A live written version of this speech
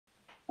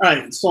All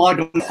right, so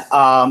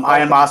I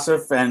am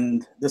Asif,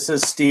 and this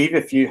is Steve,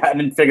 if you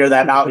hadn't figured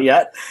that out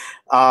yet.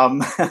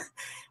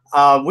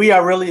 We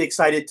are really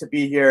excited to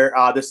be here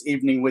this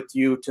evening with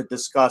you to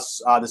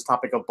discuss this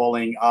topic of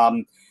bullying.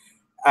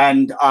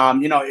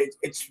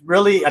 It's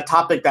really a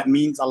topic that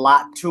means a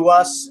lot to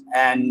us,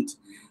 and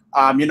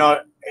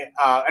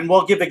and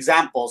we'll give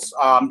examples,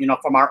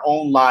 from our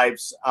own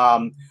lives,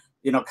 kind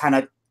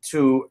of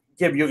to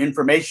give you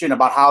information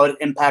about how it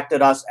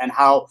impacted us and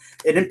how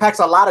it impacts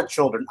a lot of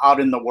children out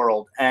in the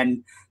world.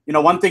 And,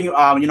 one thing,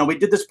 we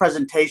did this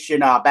presentation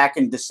back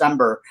in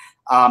December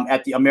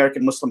at the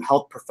American Muslim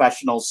Health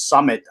Professionals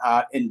Summit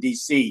in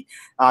DC.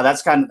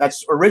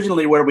 That's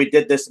originally where we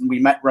did this, and we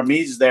met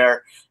Ramiz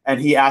there,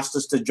 and he asked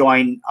us to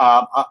join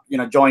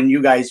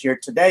you guys here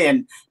today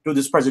and do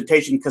this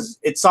presentation, because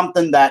it's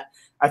something that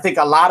I think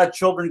a lot of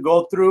children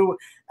go through,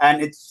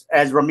 and it's,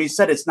 as Ramiz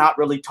said, it's not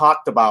really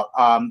talked about,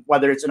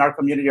 whether it's in our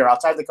community or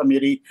outside the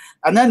community.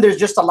 And then there's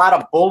just a lot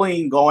of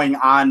bullying going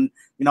on,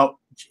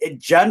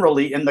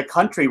 generally in the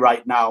country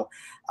right now.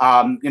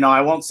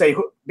 I won't say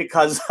who,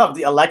 because of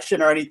the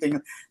election or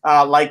anything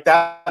like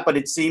that, but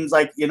it seems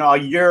like, a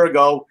year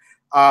ago,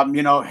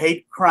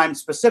 hate crime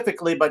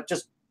specifically, but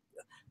just,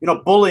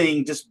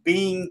 bullying, just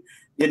being,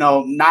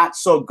 not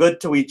so good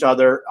to each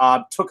other,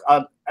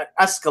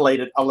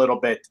 escalated a little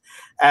bit.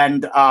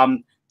 And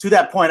to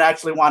that point, I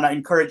actually want to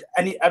encourage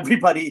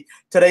everybody.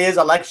 Today is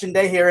election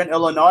day here in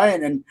Illinois,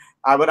 and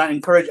I would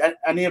encourage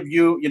any of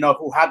you,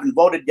 who haven't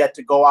voted yet,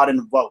 to go out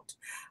and vote.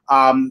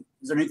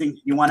 Is there anything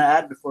you want to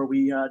add before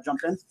we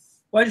jump in?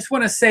 Well, I just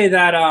want to say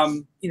that,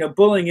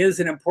 bullying is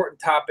an important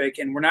topic,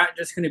 and we're not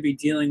just going to be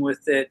dealing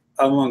with it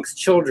amongst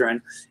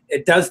children.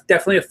 It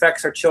definitely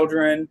affects our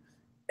children.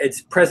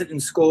 It's present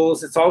in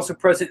schools. It's also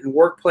present in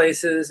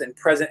workplaces and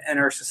present in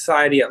our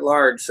society at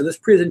large. So this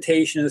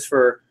presentation is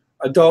for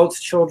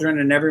adults, children,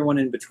 and everyone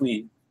in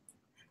between.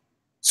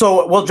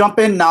 So we'll jump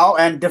in now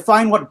and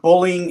define what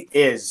bullying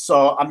is.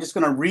 So I'm just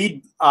going to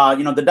read,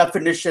 the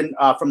definition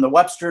from the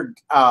Webster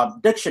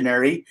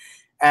Dictionary.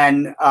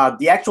 And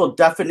the actual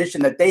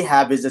definition that they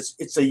have is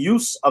it's a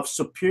use of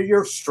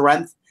superior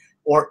strength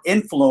or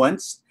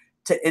influence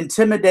to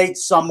intimidate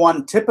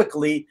someone,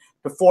 typically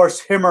to force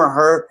him or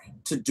her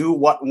to do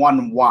what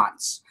one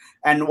wants.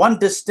 And one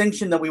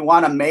distinction that we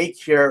want to make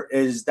here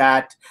is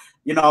that,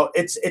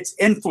 it's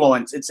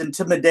influence, it's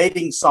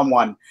intimidating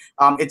someone.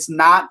 It's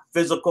not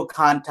physical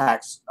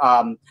contact.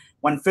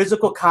 When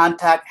physical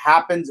contact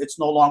happens, it's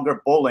no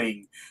longer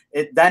bullying.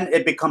 Then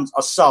it becomes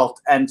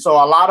assault. And so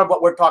a lot of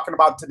what we're talking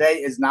about today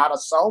is not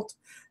assault.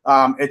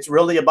 It's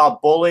really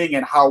about bullying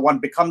and how one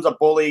becomes a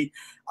bully.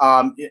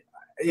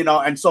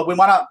 And so we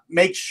want to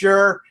make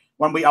sure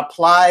when we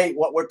apply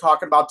what we're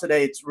talking about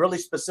today, it's really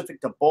specific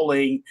to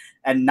bullying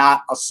and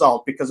not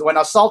assault. Because when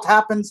assault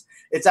happens,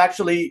 it's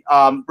actually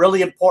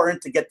really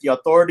important to get the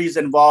authorities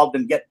involved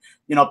and get,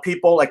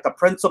 people like the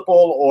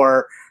principal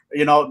or,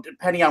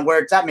 depending on where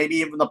it's at, maybe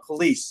even the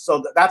police.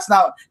 So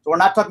we're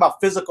not talking about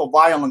physical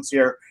violence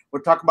here. We're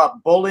talking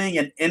about bullying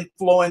and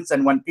influence,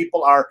 and when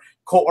people are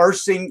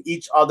coercing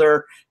each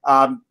other,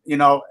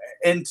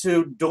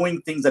 into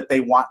doing things that they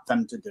want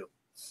them to do.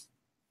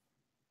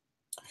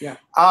 Yeah.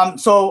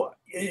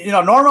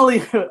 Normally,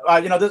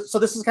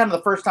 this is kind of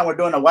the first time we're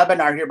doing a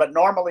webinar here, but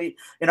normally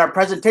in our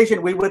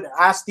presentation, we would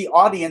ask the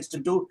audience to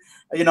do,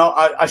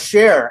 a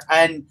share.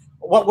 And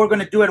what we're going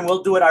to do, and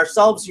we'll do it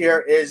ourselves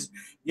here, is,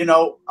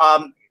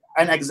 an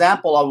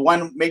example of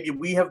when maybe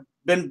we have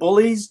been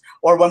bullies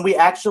or when we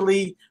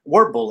actually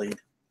were bullied.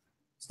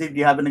 Steve, do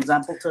you have an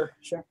example to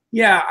share?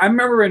 Yeah, I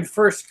remember in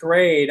first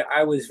grade,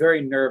 I was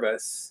very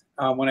nervous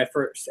when I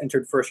first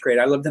entered first grade.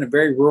 I lived in a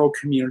very rural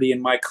community,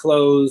 and my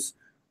clothes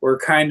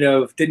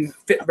didn't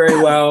fit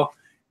very well.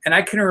 And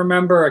I can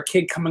remember a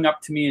kid coming up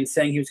to me and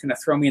saying he was going to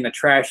throw me in the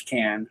trash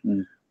can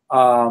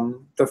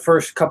the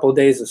first couple of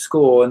days of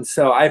school. And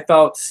so I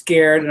felt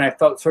scared, and I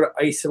felt sort of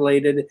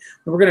isolated. And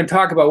we're going to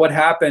talk about what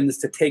happens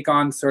to take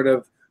on sort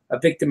of a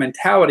victim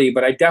mentality,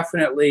 but I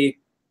definitely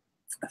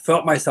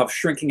felt myself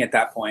shrinking at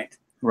that point.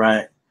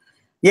 Right.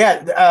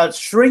 Yeah,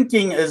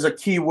 shrinking is a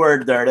key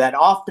word there. That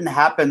often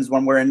happens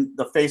when we're in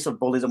the face of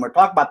bullies, and we'll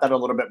talk about that a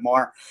little bit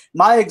more.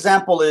 My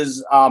example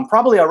is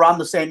probably around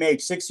the same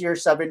age, 6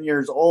 years, 7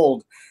 years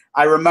old.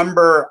 I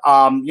remember,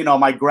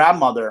 my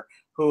grandmother,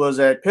 who was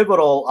a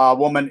pivotal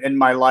woman in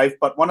my life.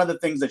 But one of the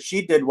things that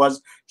she did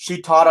was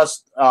she taught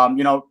us,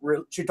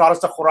 she taught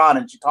us the Quran,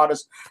 and she taught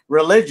us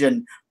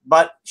religion.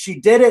 But she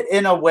did it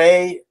in a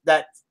way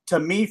that to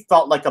me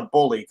felt like a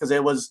bully, because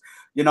it was,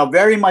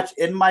 very much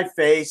in my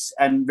face,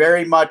 and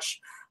very much,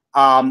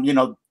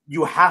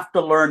 you have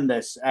to learn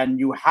this and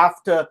you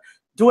have to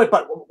do it.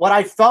 But what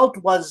I felt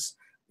was,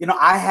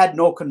 I had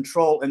no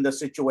control in the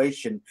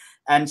situation.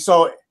 And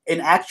so in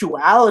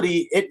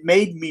actuality, it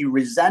made me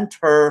resent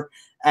her.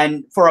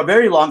 And for a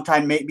very long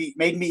time, made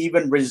me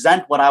even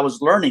resent what I was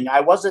learning.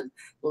 I wasn't,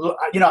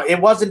 it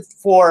wasn't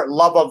for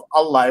love of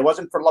Allah. It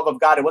wasn't for love of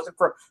God. It wasn't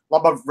for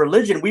love of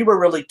religion. We were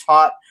really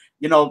taught,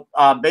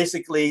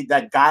 basically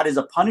that God is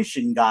a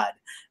punishing God.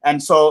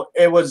 And so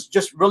it was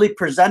just really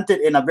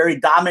presented in a very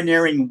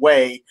domineering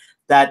way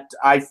that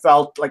I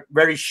felt like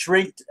very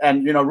shrinked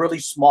and, you know, really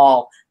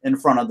small in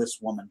front of this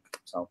woman.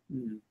 So,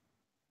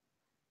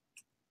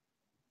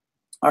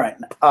 all right,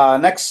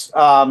 next.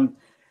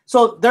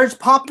 So there's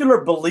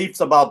popular beliefs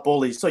about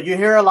bullies. So you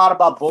hear a lot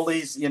about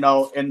bullies, you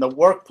know, in the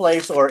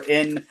workplace or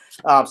in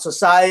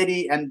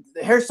society. And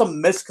here's some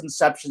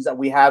misconceptions that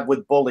we have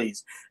with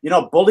bullies. You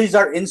know, bullies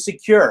are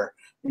insecure.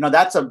 You know,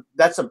 that's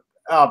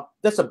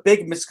a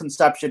big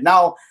misconception.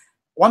 Now,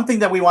 one thing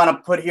that we want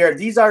to put here,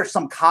 these are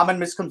some common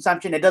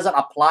misconceptions. It doesn't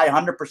apply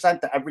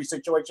 100% to every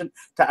situation,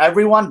 to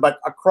everyone, but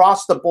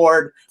across the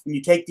board, when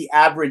you take the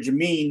average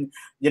mean,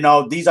 you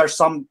know, these are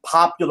some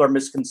popular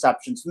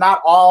misconceptions.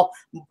 Not all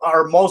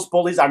or most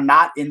bullies are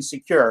not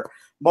insecure.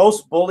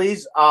 Most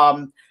bullies,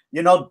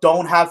 you know,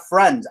 don't have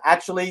friends.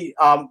 Actually,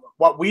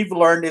 what we've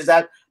learned is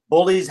that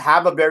bullies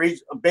have a very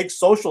big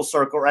social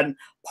circle, and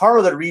part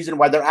of the reason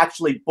why they're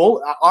actually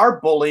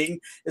are bullying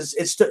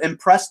is to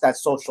impress that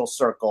social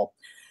circle.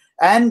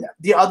 And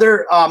the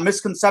other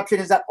misconception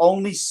is that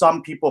only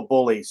some people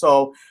bully.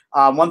 So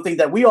one thing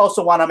that we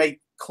also want to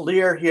make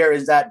clear here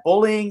is that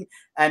bullying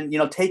and, you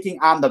know, taking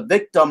on the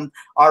victim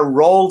are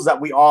roles that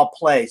we all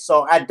play.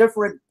 So at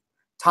different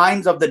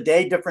times of the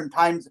day, different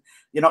times,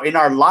 you know, in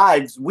our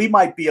lives, we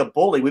might be a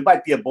bully. We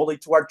might be a bully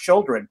to our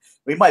children.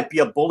 We might be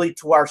a bully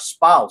to our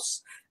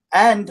spouse.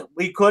 And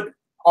we could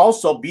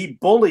also be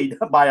bullied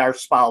by our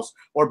spouse,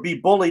 or be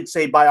bullied,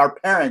 say, by our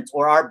parents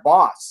or our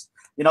boss.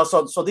 You know,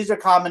 so these are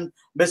common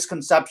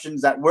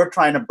misconceptions that we're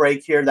trying to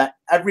break here, that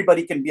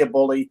everybody can be a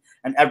bully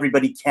and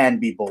everybody can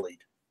be bullied.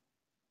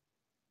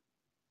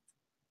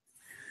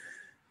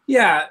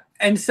 Yeah.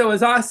 And so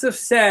as Asif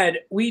said,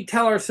 we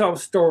tell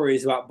ourselves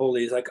stories about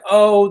bullies, like,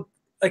 oh,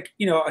 like,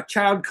 you know, a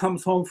child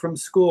comes home from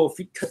school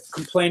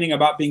complaining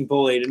about being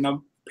bullied, and a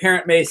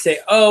parent may say,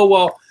 oh,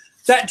 well,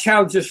 that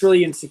child's just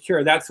really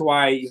insecure. That's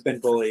why you've been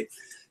bullied.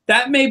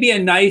 That may be a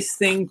nice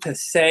thing to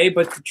say,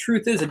 but the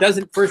truth is it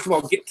doesn't, first of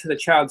all, get to the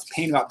child's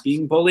pain about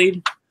being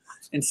bullied.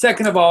 And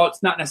second of all,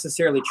 it's not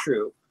necessarily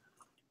true.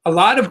 A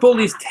lot of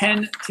bullies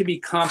tend to be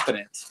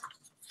confident.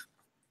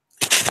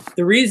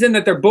 The reason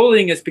that they're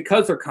bullying is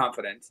because they're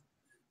confident.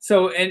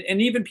 So,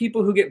 and even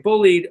people who get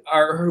bullied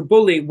or who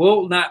bully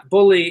will not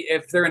bully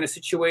if they're in a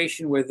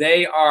situation where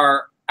they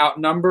are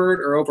outnumbered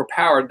or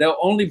overpowered. They'll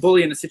only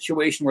bully in a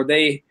situation where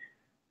they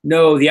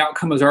know the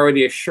outcome is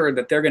already assured,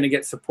 that they're going to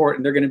get support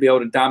and they're going to be able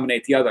to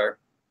dominate the other.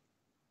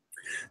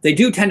 They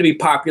do tend to be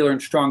popular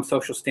and strong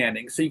social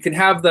standing. So you can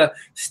have the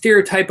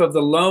stereotype of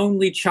the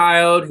lonely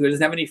child who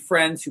doesn't have any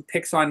friends, who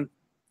picks on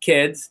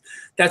kids.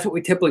 That's what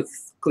we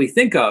typically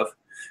think of.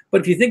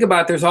 But if you think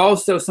about it, there's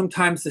also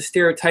sometimes the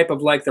stereotype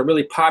of like the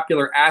really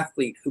popular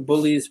athlete who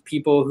bullies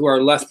people who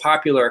are less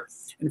popular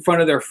in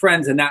front of their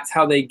friends, and that's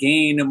how they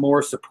gain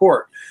more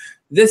support.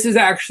 This is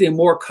actually a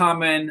more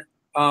common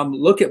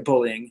look at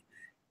bullying.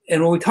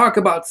 And when we talk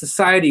about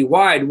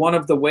society-wide, one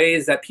of the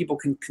ways that people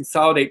can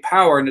consolidate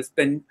power, and it's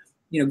been,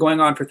 you know, going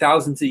on for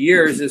thousands of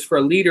years, is for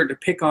a leader to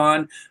pick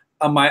on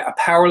a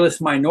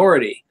powerless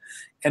minority.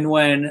 And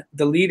when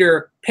the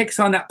leader picks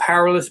on that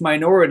powerless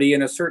minority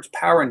and asserts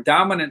power and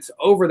dominance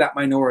over that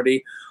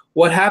minority,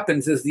 what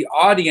happens is the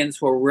audience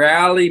will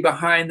rally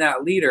behind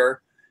that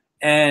leader,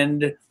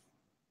 and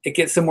it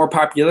gets some more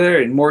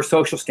popularity and more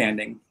social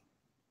standing.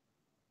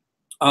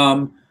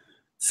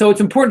 So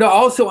it's important to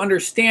also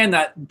understand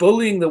that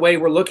bullying, the way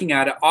we're looking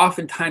at it,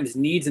 oftentimes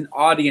needs an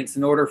audience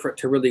in order for it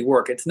to really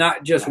work. It's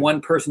not just one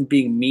person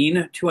being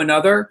mean to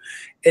another.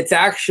 It's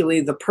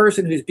actually the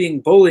person who's being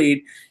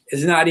bullied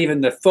is not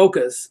even the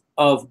focus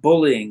of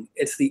bullying.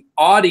 It's the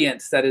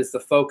audience that is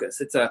the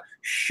focus. It's a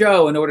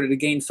show in order to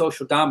gain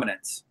social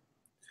dominance.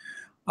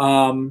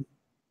 And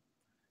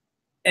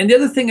the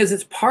other thing is,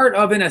 it's part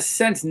of, in a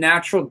sense,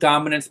 natural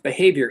dominance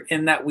behavior,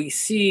 in that we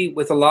see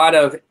with a lot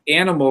of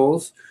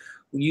animals,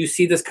 you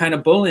see this kind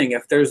of bullying.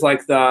 If there's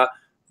like the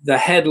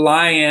head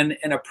lion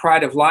in a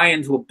pride of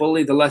lions will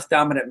bully the less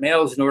dominant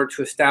males in order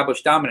to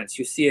establish dominance.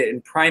 You see it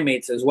in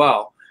primates as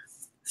well.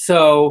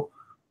 So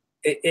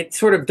it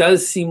sort of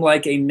does seem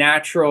like a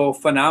natural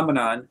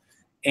phenomenon.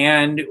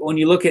 And when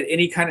you look at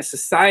any kind of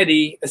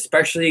society,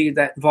 especially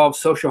that involves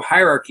social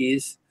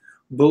hierarchies,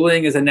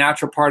 bullying is a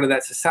natural part of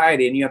that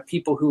society. And you have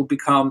people who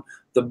become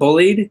the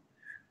bullied,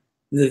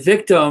 the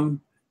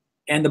victim,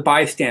 and the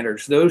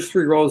bystanders. Those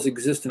three roles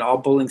exist in all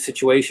bullying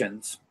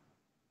situations.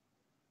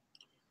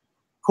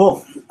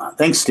 Cool.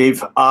 Thanks,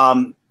 Steve.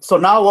 So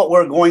now what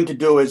we're going to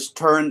do is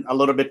turn a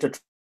little bit to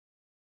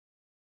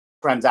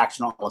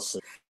transactional analysis.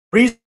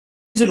 The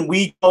reason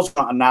we chose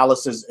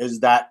analysis is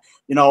that,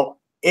 you know,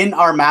 in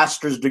our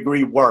master's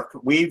degree work,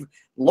 we've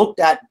looked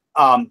at,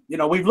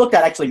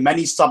 actually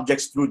many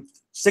subjects through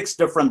 6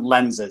 different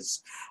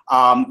lenses,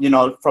 you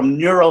know, from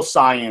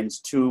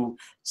neuroscience to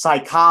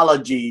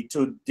psychology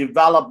to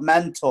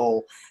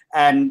developmental.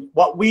 And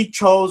what we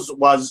chose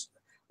was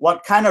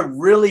what kind of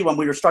really, when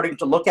we were starting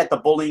to look at the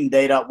bullying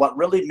data, what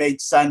really made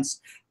sense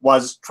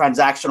was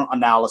transactional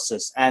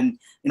analysis. And,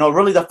 you know,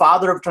 really the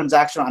father of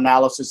transactional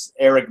analysis,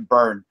 Eric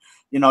Berne.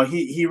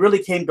 he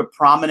really came to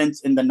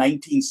prominence in the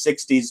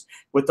 1960s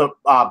with a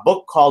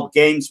book called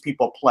Games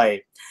People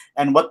Play.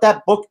 And what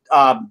that book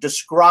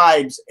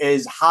describes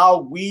is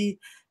how we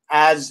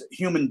as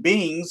human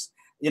beings,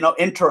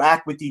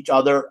 interact with each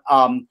other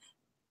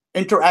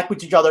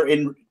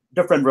in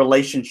different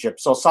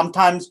relationships. So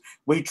sometimes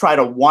we try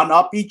to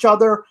one-up each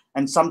other,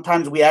 and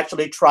sometimes we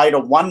actually try to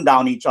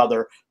one-down each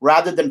other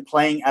rather than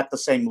playing at the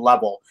same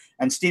level.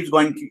 And Steve's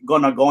going to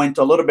go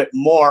into a little bit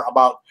more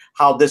about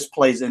how this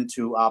plays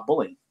into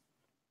bullying.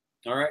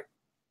 All right,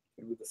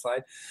 move the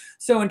slide.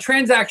 So in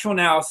transactional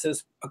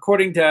analysis,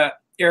 according to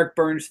Eric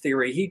Berne's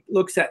theory, he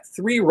looks at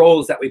 3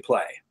 roles that we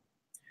play.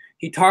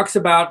 He talks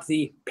about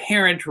the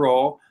parent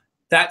role.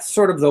 That's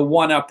sort of the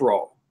one-up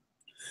role.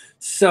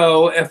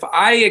 So if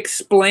I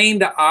explain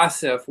to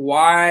Asif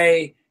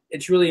why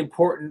it's really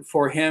important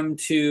for him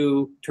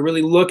to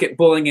really look at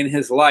bullying in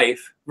his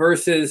life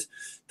versus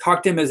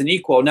talk to him as an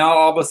equal, now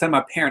all of a sudden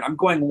I'm a parent, I'm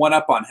going one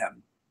up on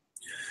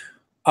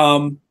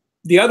him.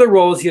 The other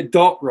role is the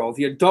adult role.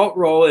 The adult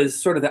role is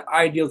sort of the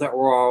ideal that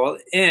we're all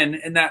in,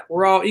 and that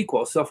we're all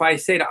equal. So if I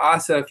say to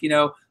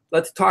Asif,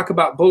 let's talk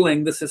about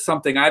bullying, this is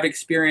something I've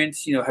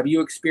experienced, have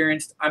you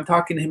experienced? I'm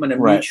talking to him in a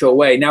mutual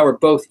way. Now we're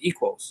both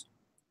equals.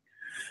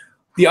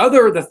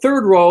 The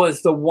third role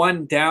is the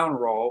one down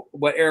role.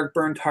 What Eric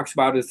Berne talks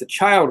about is the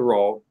child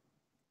role.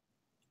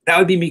 That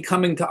would be me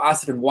coming to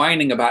Asif and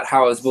whining about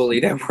how I was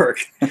bullied at work.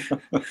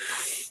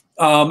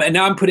 And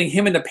now I'm putting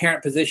him in the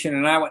parent position,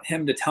 and I want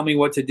him to tell me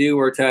what to do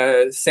or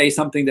to say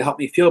something to help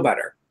me feel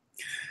better.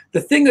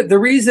 The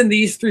reason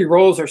these 3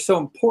 roles are so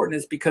important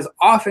is because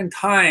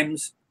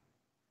oftentimes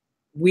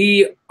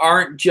we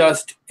aren't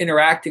just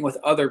interacting with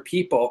other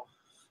people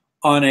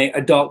on a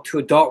adult to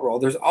adult role.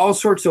 There's all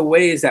sorts of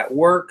ways at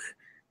work,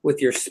 with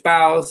your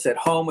spouse, at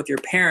home, with your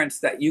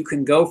parents, that you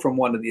can go from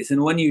one of these.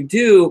 And when you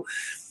do,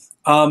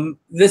 when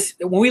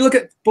we look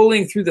at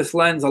bullying through this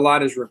lens, a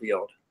lot is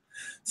revealed.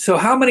 So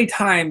how many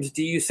times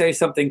do you say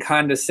something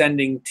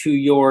condescending to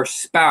your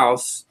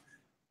spouse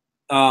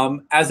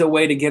as a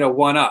way to get a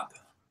one-up?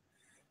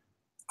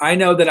 I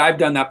know that I've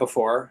done that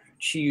before.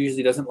 She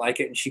usually doesn't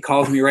like it, and she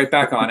calls me right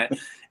back on it.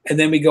 And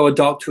then we go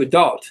adult to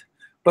adult.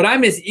 But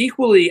I'm as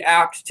equally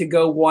apt to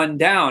go one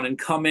down and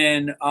come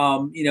in,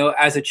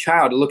 as a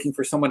child, looking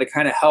for someone to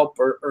kind of help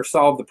or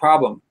solve the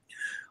problem.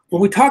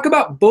 When we talk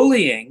about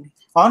bullying,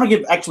 I want to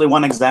give actually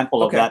one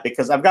example of that,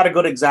 because I've got a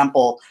good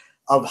example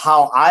of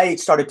how I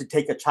started to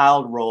take a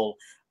child role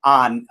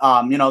on.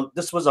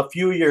 This was a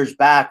few years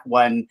back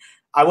when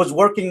I was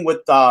working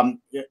with a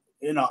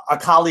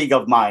colleague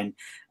of mine,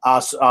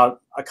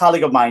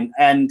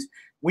 and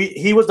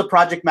he was the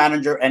project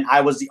manager and I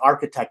was the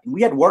architect. And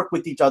we had worked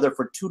with each other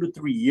for 2 to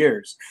 3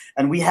 years,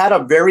 and we had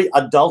a very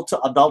adult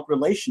to adult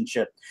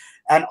relationship.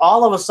 And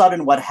all of a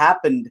sudden, what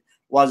happened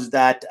was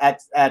that at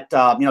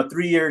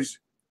 3 years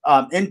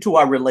into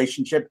our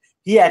relationship,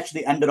 he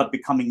actually ended up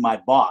becoming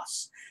my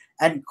boss.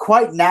 And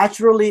quite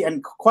naturally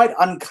and quite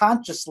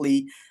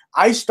unconsciously,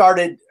 I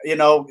started,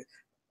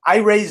 I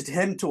raised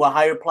him to a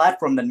higher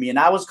platform than me, and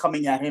I was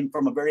coming at him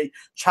from a very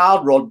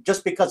child role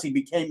just because he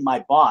became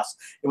my boss.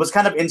 It was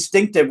kind of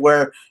instinctive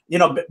where,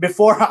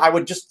 before I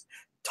would just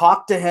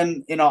talk to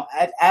him,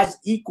 as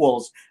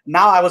equals.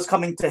 Now I was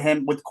coming to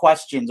him with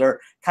questions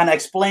or kind of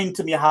explain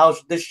to me how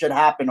this should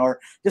happen, or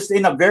just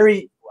in a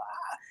very,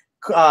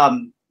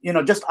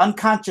 just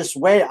unconscious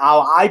way,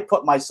 how I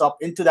put myself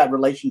into that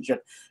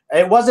relationship.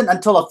 It wasn't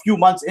until a few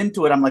months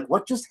into it, I'm like,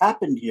 what just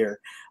happened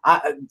here?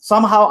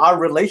 Somehow our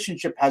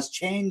relationship has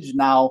changed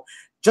now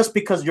just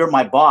because you're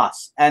my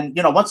boss. And,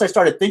 once I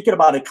started thinking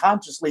about it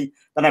consciously,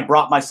 then I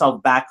brought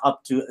myself back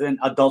up to an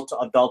adult to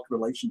adult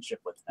relationship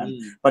with him.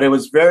 But it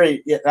was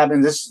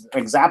this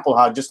example,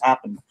 how it just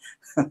happened.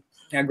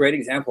 Yeah, great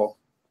example.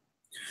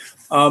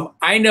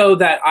 I know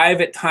that I've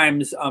at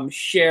times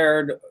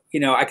shared,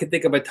 I could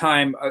think of a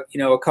time,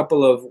 a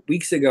couple of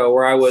weeks ago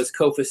where I was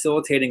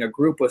co-facilitating a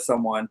group with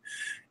someone.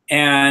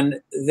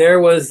 And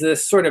there was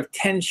this sort of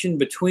tension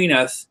between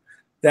us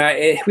that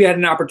we had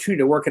an opportunity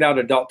to work it out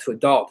adult to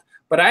adult.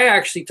 But I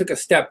actually took a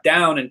step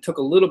down and took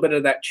a little bit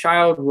of that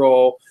child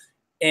role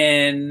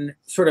and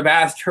sort of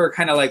asked her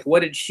kind of like,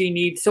 what did she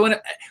need? So,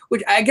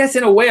 which I guess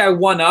in a way I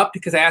won up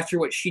because I asked her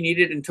what she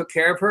needed and took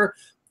care of her.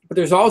 But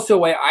there's also a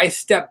way I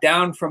stepped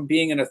down from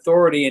being an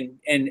authority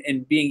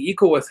and being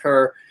equal with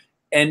her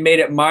and made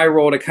it my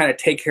role to kind of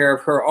take care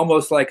of her,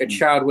 almost like a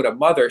child would a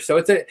mother. So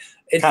it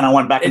kind of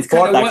went back and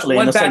forth, actually,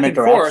 in the same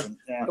interaction.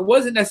 Yeah. It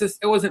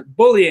wasn't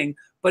bullying,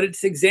 but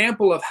it's an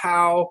example of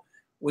how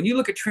when you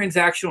look at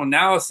transactional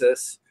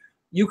analysis,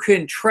 you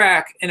can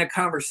track in a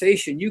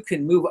conversation, you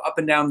can move up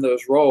and down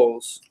those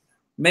roles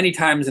many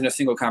times in a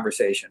single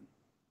conversation.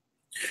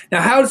 Now,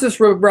 how is this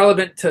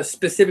relevant to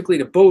specifically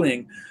to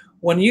bullying?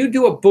 When you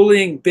do a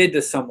bullying bid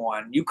to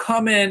someone, you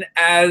come in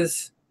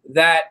as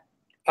that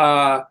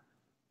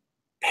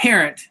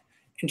parent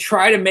and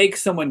try to make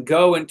someone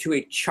go into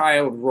a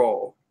child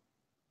role.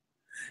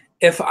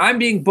 If I'm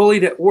being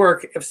bullied at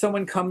work, if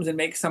someone comes and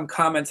makes some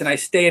comments and I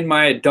stay in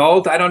my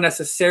adult, I don't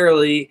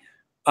necessarily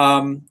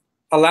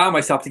allow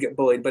myself to get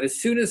bullied. But as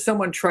soon as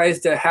someone tries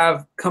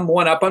to come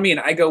one up on me and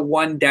I go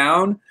one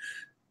down,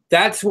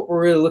 that's what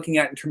we're really looking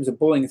at in terms of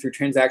bullying through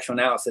transactional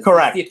analysis.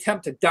 Correct. It's the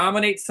attempt to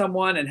dominate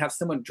someone and have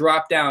someone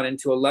drop down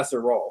into a lesser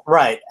role.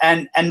 Right.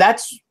 And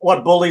that's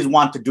what bullies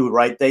want to do,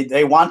 right?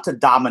 They want to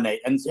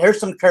dominate. And here's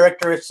some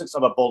characteristics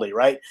of a bully,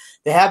 right?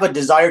 They have a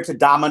desire to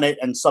dominate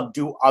and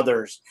subdue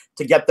others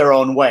to get their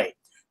own way,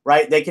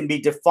 right? They can be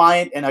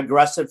defiant and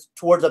aggressive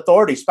towards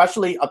authority,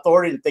 especially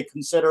authority that they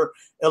consider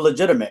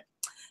illegitimate.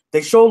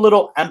 They show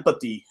little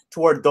empathy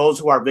toward those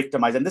who are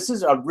victimized. And this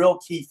is a real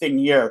key thing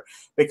here,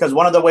 because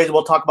one of the ways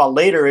we'll talk about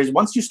later is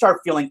once you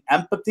start feeling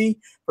empathy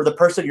for the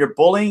person you're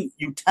bullying,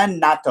 you tend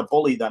not to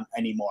bully them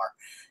anymore.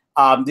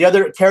 The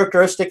other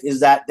characteristic is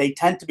that they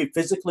tend to be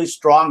physically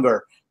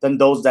stronger than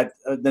those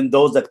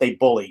that they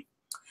bully.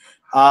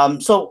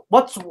 So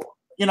what's,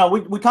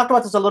 we talked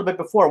about this a little bit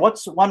before.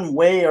 What's one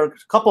way or a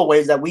couple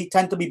ways that we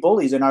tend to be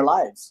bullies in our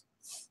lives?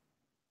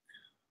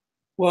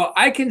 Well,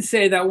 I can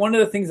say that one of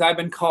the things I've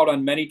been called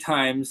on many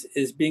times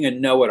is being a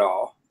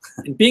know-it-all.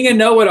 And being a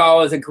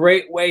know-it-all is a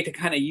great way to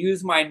kind of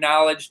use my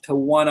knowledge to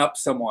one-up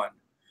someone.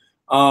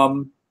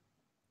 And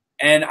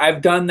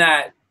I've done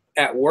that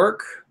at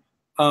work.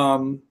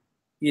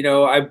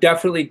 I've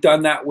definitely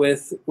done that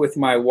with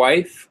my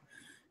wife.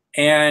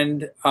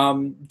 And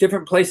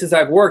different places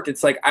I've worked,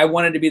 it's like I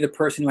wanted to be the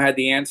person who had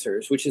the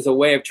answers, which is a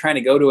way of trying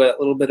to go to a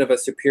little bit of a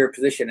superior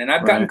position. And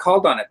I've gotten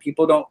called on it.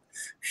 People don't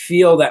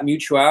feel that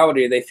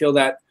mutuality. They feel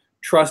that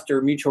trust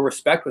or mutual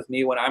respect with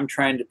me when I'm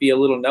trying to be a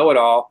little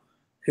know-it-all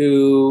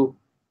who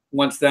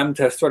wants them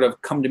to sort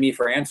of come to me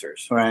for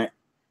answers. Right.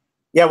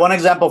 Yeah, one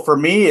example for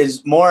me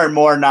is more and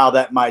more now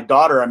that my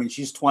daughter,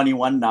 she's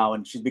 21 now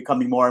and she's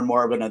becoming more and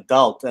more of an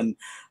adult. And,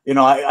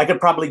 I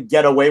could probably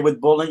get away with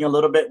bullying a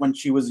little bit when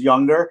she was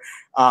younger.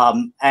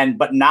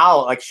 But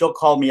now, like, she'll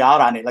call me out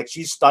on it. Like,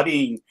 she's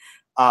studying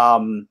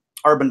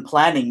urban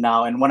planning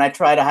now. And when I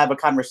try to have a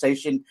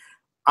conversation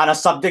on a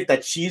subject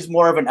that she's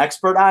more of an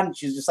expert on,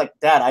 she's just like,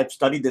 Dad, I've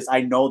studied this. I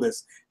know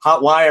this.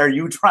 Why are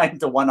you trying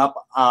to one up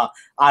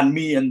on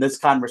me in this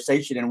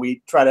conversation? And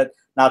we try to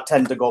now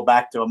tend to go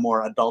back to a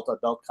more adult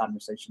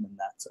conversation than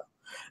that. So.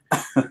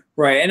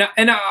 Right.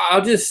 And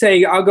I'll just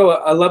say, I'll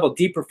go a level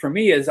deeper for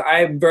me is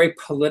I'm very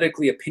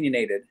politically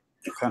opinionated.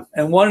 Okay.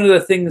 And one of the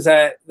things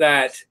that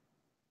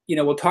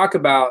we'll talk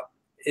about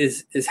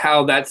is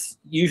how that's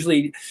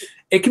usually,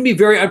 it can be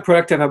very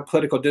unproductive of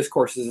political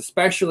discourses,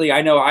 especially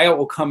I know I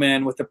will come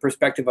in with the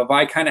perspective of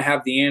I kind of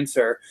have the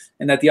answer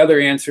and that the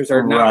other answers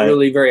are not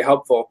really very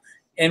helpful.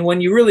 And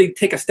when you really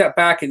take a step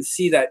back and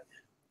see that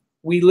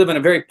we live in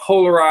a very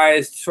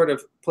polarized sort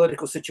of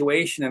political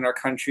situation in our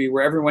country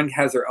where everyone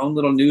has their own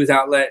little news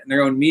outlet and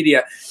their own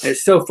media and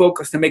is so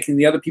focused on making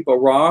the other people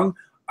wrong,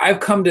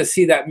 I've come to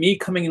see that me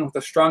coming in with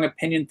a strong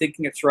opinion,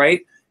 thinking it's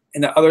right,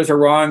 and that others are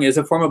wrong is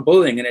a form of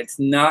bullying, and it's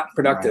not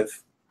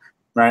productive.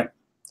 Right.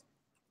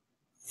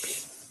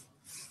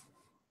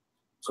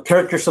 So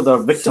characters of the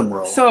victim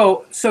role.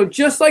 So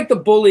just like the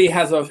bully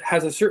has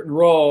a certain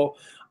role,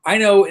 I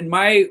know in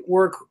my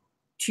work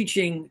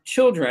teaching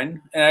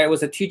children, and I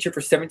was a teacher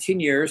for 17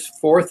 years,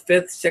 4th,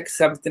 5th, 6th,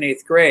 7th, and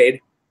 8th grade.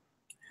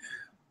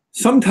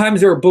 Sometimes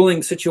there were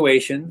bullying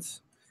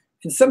situations,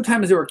 and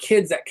sometimes there were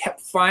kids that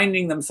kept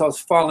finding themselves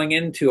falling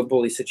into a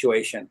bully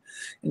situation.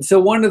 And so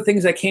one of the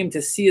things I came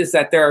to see is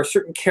that there are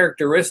certain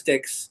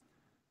characteristics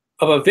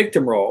of a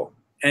victim role.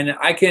 And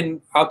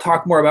I'll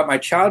talk more about my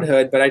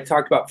childhood, but I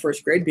talked about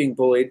 1st grade being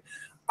bullied.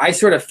 I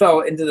sort of fell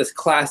into this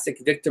classic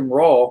victim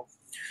role.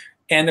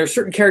 And there's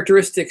certain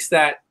characteristics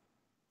that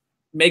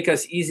make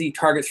us easy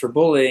targets for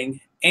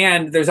bullying.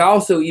 And there's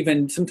also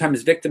even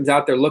sometimes victims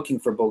out there looking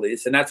for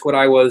bullies. And that's what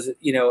I was,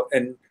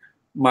 in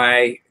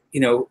my,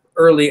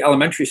 early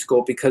elementary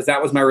school, because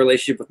that was my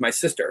relationship with my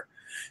sister.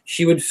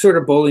 She would sort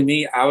of bully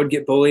me. I would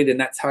get bullied. And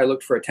that's how I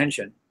looked for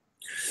attention.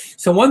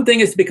 So one thing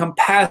is to become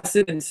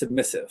passive and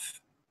submissive.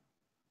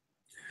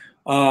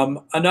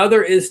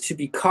 Another is to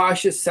be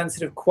cautious,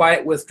 sensitive,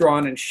 quiet,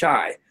 withdrawn, and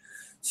shy.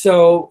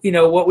 So,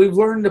 what we've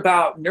learned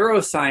about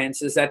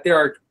neuroscience is that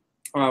there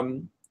are,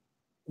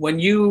 when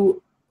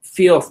you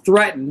feel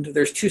threatened,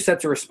 there's 2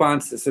 sets of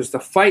responses. There's the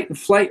fight and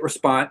flight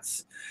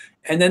response,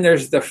 and then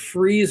there's the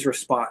freeze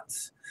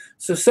response.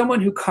 So someone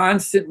who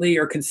constantly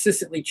or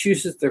consistently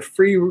chooses the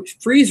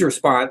freeze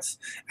response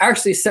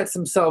actually sets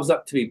themselves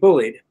up to be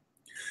bullied.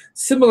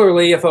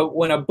 Similarly,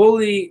 when a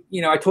bully,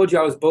 I told you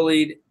I was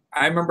bullied.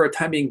 I remember a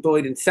time being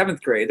bullied in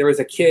 7th grade. There was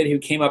a kid who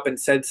came up and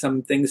said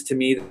some things to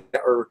me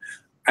that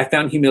I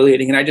found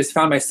humiliating, and I just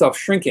found myself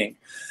shrinking.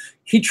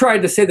 He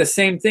tried to say the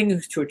same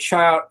thing to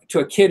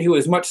a kid who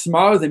was much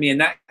smaller than me, and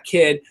that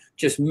kid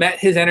just met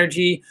his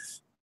energy,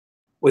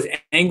 was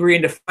angry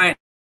and defiant,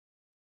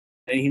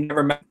 and he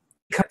never met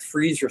the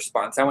freeze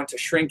response. I went to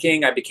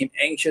shrinking. I became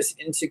anxious,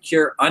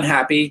 insecure,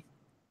 unhappy.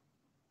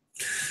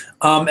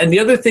 And the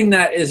other thing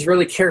that is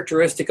really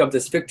characteristic of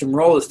this victim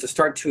role is to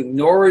start to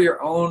ignore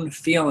your own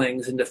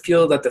feelings and to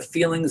feel that the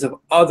feelings of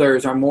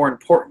others are more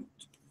important.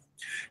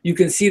 You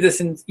can see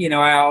this in,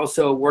 I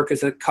also work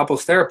as a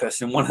couples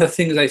therapist. And one of the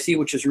things I see,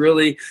 which is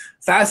really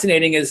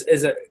fascinating, is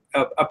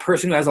a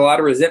person who has a lot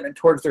of resentment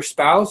towards their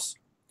spouse,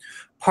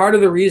 part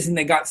of the reason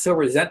they got so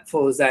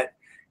resentful is that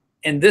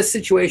in this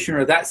situation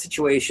or that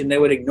situation, they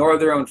would ignore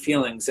their own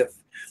feelings. If,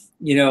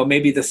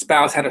 maybe the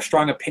spouse had a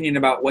strong opinion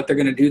about what they're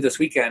going to do this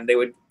weekend, they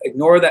would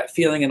ignore that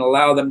feeling and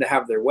allow them to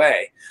have their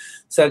way.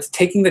 So it's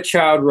taking the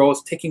child role,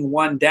 it's taking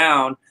one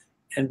down,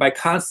 and by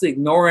constantly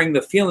ignoring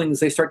the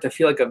feelings, they start to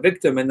feel like a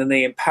victim, and then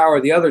they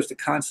empower the others to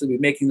constantly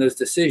be making those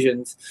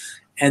decisions,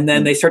 and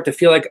then they start to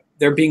feel like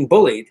they're being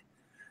bullied.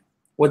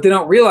 What they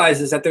don't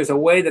realize is that there's a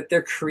way that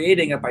they're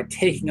creating it by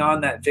taking on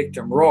that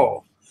victim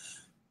role.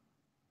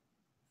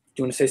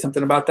 Do you want to say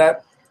something about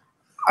that?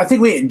 I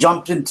think we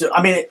jumped into,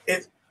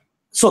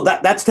 so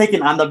that's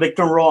taking on the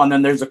victim role, and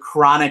then there's a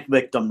chronic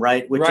victim,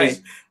 right? Which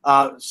is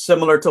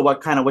similar to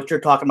what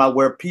you're talking about,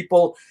 where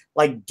people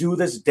like do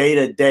this day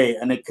to day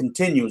and it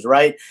continues,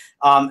 right?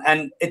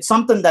 And it's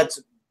something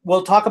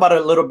we'll talk about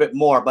it a little bit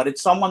more, but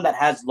it's someone that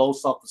has low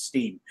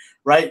self-esteem,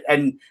 right?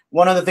 And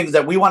one of the things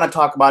that we want to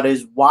talk about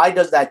is, why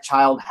does that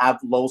child have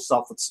low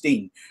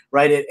self-esteem,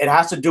 right? It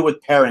has to do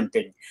with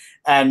parenting.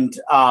 And,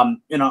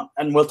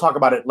 and we'll talk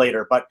about it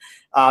later. But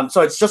so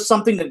it's just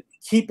something to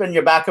keep in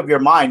your back of your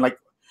mind. Like,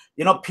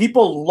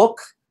 people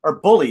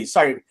bullies,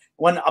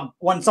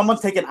 when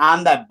someone's taken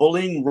on that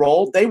bullying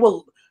role, they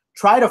will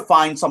try to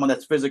find someone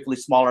that's physically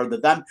smaller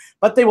than them,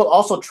 but they will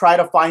also try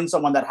to find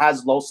someone that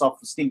has low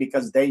self-esteem,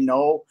 because they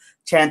know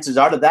chances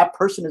are that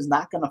person is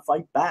not going to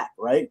fight back,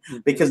 right? Mm-hmm.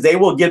 Because they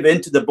will give in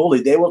to the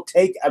bully. They will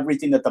take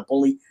everything that the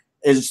bully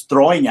is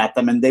throwing at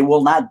them, and they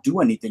will not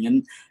do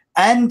anything.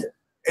 And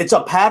it's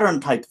a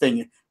pattern type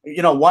thing.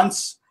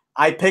 Once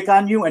I pick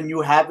on you and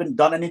you haven't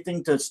done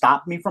anything to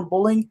stop me from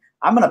bullying,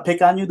 I'm going to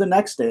pick on you the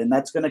next day, and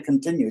that's going to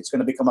continue. It's going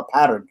to become a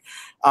pattern.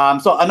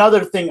 So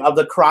another thing of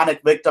the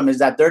chronic victim is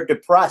that they're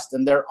depressed,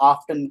 and they're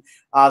often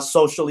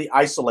socially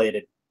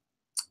isolated.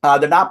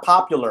 They're not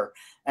popular,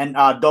 and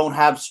don't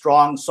have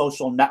strong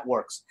social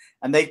networks,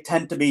 and they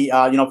tend to be,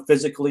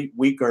 physically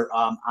weaker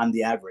on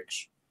the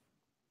average.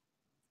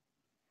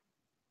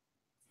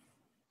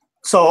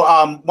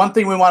 So one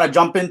thing we want to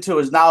jump into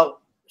is now,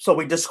 so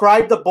we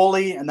described the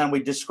bully, and then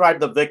we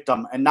described the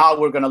victim, and now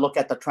we're going to look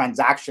at the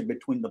transaction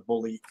between the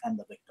bully and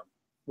the victim.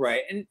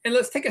 Right, and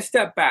let's take a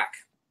step back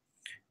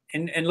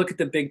and look at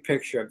the big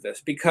picture of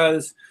this,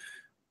 because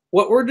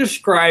what we're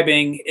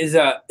describing is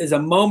a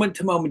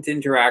moment-to-moment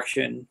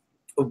interaction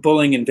of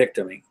bullying and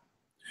victiming.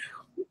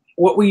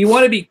 What we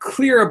want to be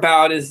clear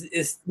about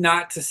is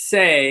not to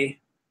say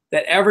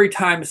that every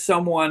time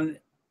someone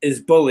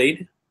is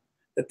bullied,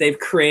 that they've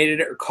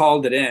created it or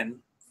called it in.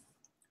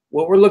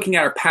 What we're looking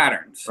at are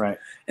patterns. Right.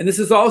 And this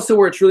is also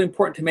where it's really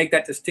important to make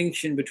that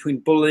distinction between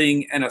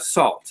bullying and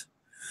assault.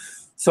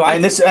 So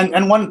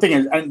and one thing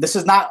is, and this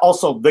is not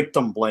also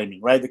victim blaming,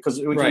 right? Because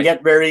we can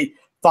get very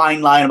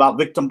fine line about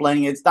victim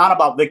blaming. It's not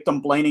about victim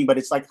blaming, but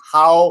it's like,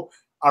 how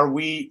are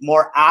we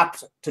more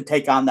apt to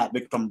take on that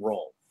victim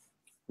role?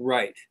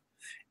 Right.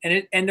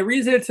 And the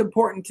reason it's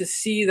important to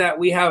see that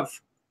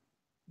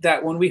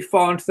that when we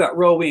fall into that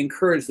role, we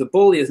encourage the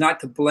bully, is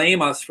not to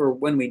blame us for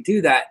when we do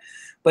that,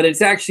 but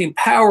it's actually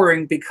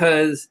empowering,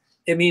 because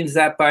it means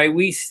that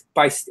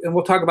and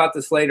we'll talk about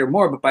this later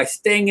more, but by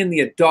staying in the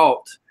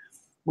adult,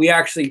 we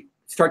actually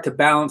start to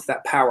balance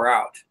that power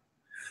out.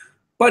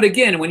 But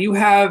again, when you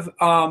have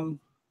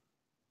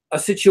a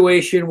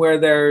situation where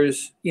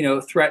there's,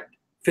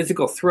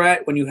 physical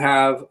threat, when you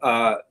have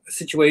a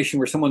situation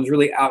where someone's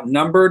really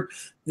outnumbered,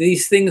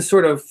 these things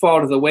sort of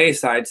fall to the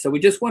wayside. So we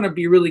just want to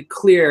be really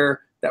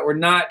clear that we're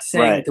not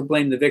saying to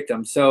blame the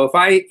victim. So if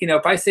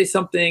I say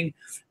something,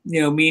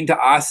 mean to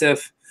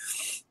Asif,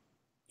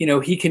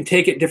 he can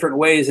take it different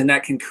ways, and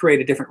that can create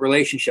a different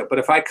relationship. But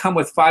if I come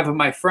with 5 of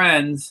my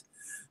friends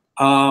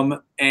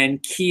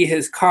and key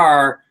his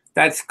car,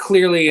 that's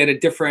clearly at a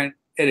different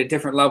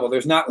level.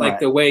 There's not like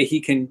the way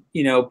he can,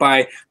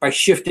 by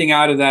shifting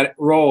out of that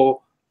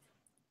role.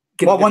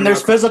 Well, when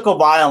there's physical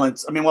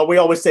violence, what we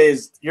always say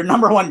is, your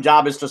number one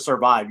job is to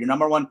survive. Your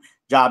number one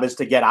job is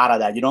to get out of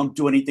that. You don't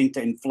do anything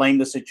to inflame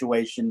the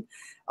situation,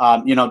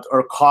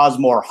 or cause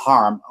more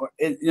harm.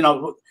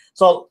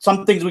 So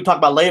some things we talk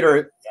about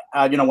later,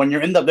 when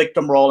you're in the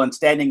victim role and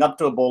standing up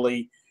to a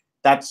bully,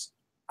 that's,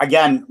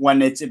 again,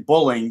 when it's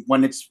bullying,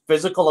 when it's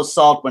physical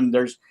assault, when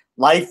there's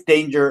life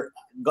danger,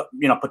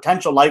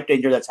 potential life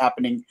danger that's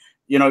happening,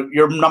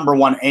 your number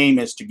one aim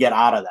is to get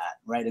out of that,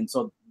 right? And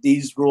so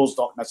these rules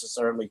don't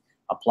necessarily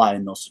apply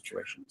in those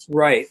situations.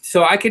 Right.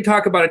 So I could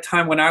talk about a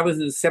time when I was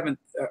in the 7th,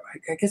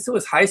 I guess it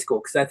was high school,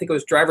 because I think it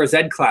was driver's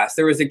ed class.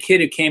 There was a kid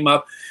who came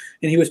up,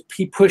 and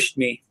he pushed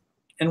me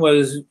and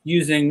was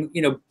using,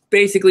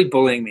 basically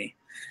bullying me.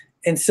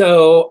 And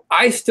so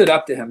I stood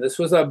up to him. This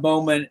was a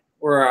moment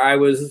where I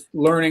was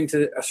learning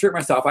to assert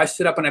myself. I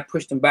stood up and I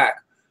pushed him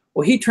back.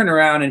 Well, he turned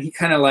around, and he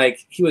kind of I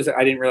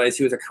didn't realize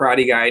he was a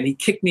karate guy, and he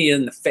kicked me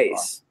in the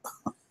face.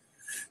 Wow.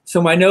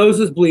 So my nose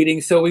was bleeding.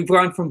 So we've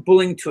gone from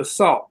bullying to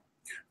assault.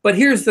 But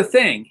here's the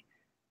thing.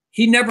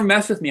 He never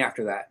messed with me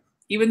after that.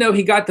 Even though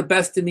he got the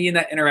best of me in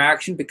that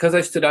interaction, because I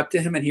stood up to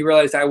him and he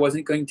realized I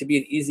wasn't going to be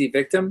an easy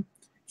victim,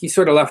 he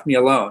sort of left me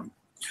alone.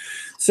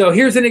 So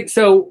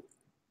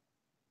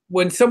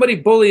when somebody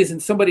bullies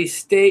and somebody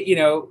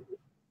so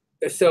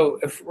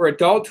if we're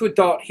adult to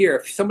adult here,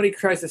 if somebody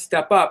tries to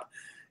step up,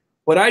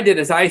 what I did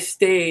is I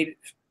stayed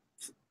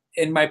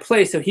in my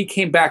place, so he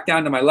came back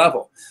down to my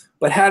level.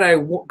 But had I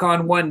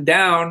gone one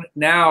down,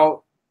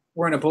 now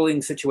we're in a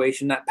bullying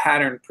situation. That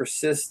pattern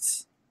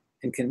persists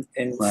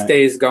and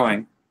stays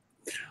going.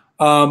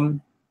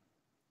 Do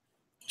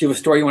you have a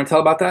story you want to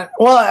tell about that?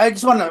 Well, I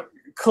just want to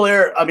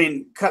clear, I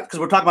mean, because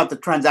we're talking about the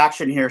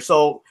transaction here.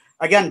 So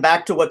again,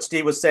 back to what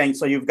Steve was saying.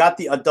 So you've got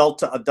the adult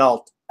to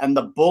adult, and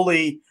the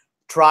bully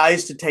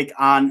tries to take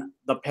on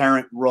the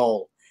parent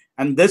role.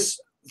 And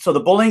so the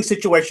bullying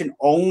situation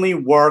only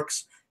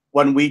works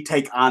when we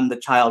take on the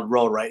child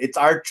role, right? It's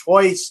our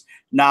choice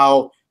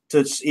now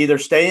to either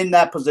stay in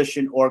that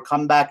position or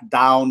come back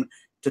down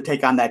to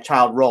take on that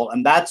child role.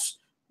 And that's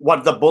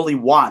what the bully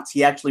wants.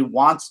 He actually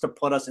wants to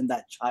put us in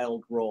that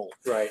child role.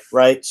 Right.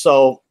 Right.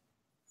 So,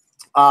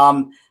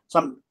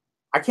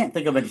 I can't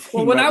think of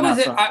anything. Well,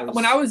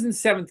 when I was in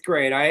 7th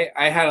grade,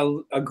 I had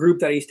a group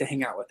that I used to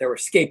hang out with. There were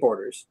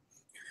skateboarders.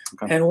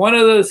 Okay. And one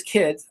of those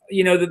kids,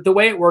 you know, the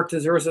way it worked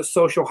is there was a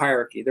social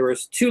hierarchy. There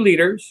was 2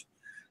 leaders.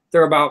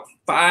 There were about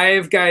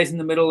 5 guys in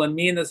the middle, and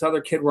me and this other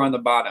kid were on the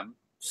bottom.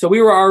 So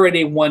we were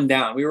already one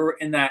down. We were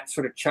in that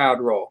sort of child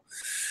role.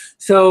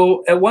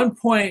 So at one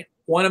point,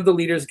 one of the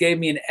leaders gave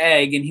me an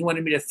egg, and he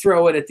wanted me to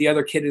throw it at the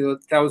other kid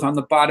that was on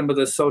the bottom of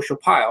the social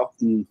pile.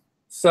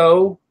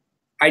 So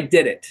I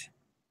did it.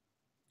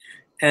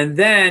 And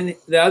then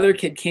the other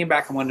kid came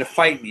back and wanted to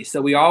fight me.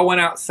 So we all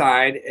went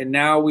outside, and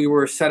now we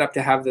were set up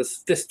to have this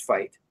fist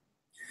fight.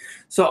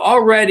 So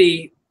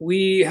already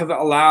we have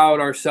allowed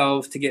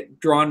ourselves to get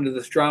drawn into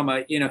this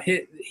drama. You know,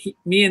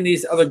 me and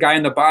these other guy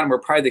in the bottom were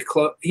probably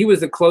we were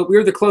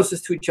the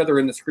closest to each other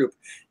in this group.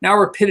 Now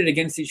we're pitted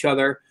against each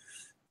other.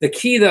 The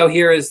key, though,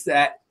 here is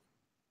that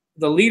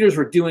the leaders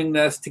were doing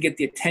this to get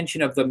the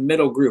attention of the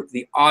middle group,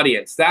 the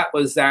audience. That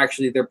was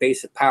actually their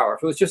base of power.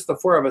 If it was just the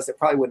 4 of us, it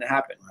probably wouldn't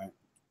happen. Right.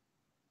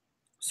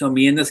 So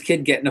me and this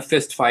kid get in a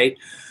fist fight.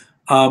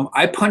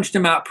 I punched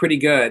him out pretty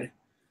good.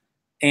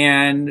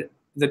 And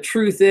the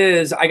truth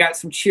is I got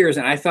some cheers,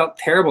 and I felt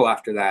terrible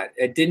after that.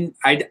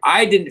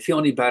 I didn't feel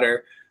any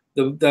better.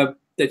 The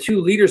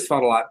 2 leaders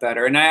felt a lot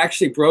better. And I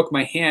actually broke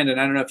my hand. And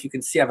I don't know if you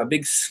can see, I have a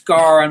big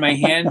scar on my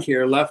hand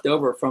here left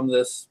over from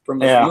this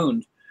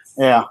wound.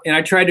 Yeah. And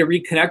I tried to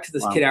reconnect to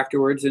this kid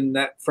afterwards, and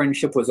that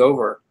friendship was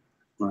over.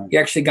 Right. He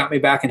actually got me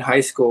back in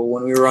high school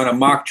when we were on a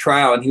mock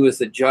trial, and he was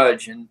the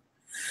judge. And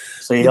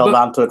so he held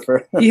on to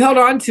it he held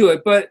on to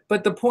it.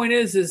 But the point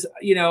is,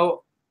 you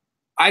know,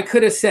 I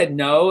could have said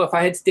no. If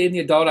I had stayed in the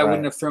adult, I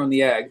wouldn't have thrown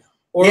the egg,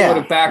 or would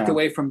have backed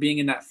away from being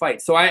in that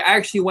fight. So I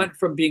actually went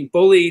from being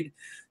bullied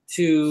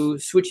to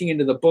switching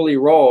into the bully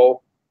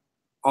role,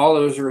 all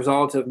as a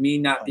result of me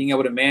not being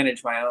able to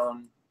manage my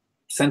own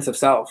sense of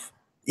self.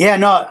 Yeah,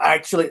 no,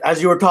 actually,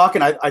 as you were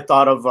talking, I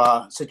thought of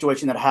a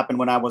situation that happened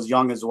when I was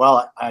young as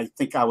well. I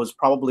think I was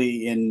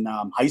probably in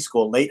high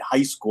school, late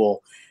high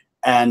school.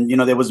 And, you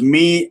know, there was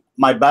me,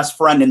 my best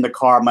friend in the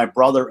car, my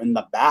brother in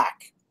the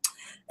back.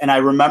 And I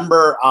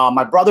remember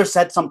my brother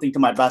said something to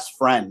my best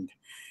friend.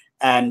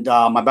 And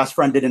my best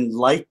friend didn't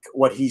like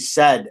what he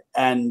said.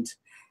 And,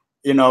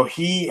 you know,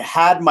 he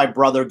had my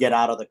brother get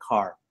out of the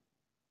car.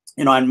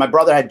 You know, and my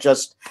brother had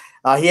just,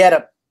 he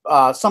had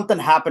something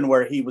happen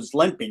where he was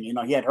limping. You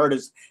know, he had hurt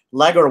his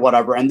leg or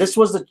whatever. And this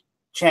was a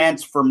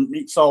chance for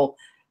me. So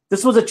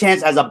this was a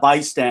chance as a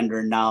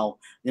bystander now,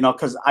 you know,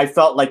 because I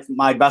felt like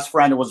my best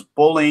friend was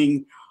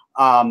bullying,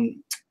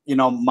 you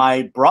know,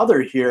 my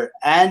brother here,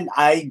 and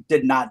I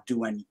did not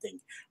do anything,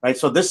 right?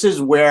 So this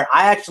is where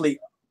I actually,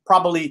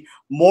 probably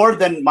more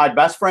than my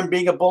best friend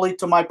being a bully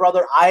to my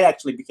brother, I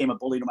actually became a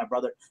bully to my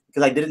brother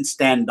because I didn't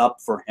stand up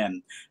for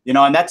him, you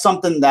know, and that's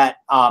something that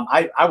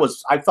I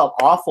felt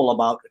awful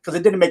about, because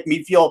it didn't make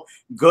me feel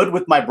good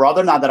with my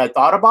brother now that I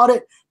thought about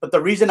it. But the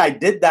reason I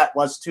did that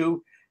was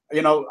to,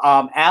 you know,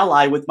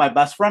 ally with my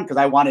best friend, because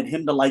I wanted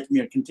him to like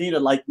me or continue to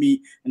like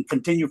me and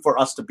continue for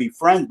us to be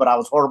friends. But I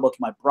was horrible to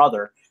my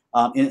brother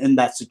in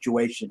that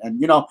situation.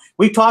 And, you know,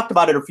 we talked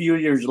about it a few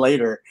years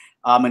later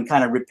and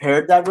kind of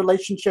repaired that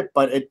relationship,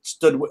 but it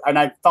stood, and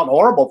I felt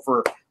horrible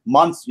for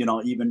months, you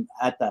know, even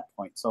at that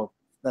point. So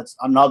that's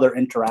another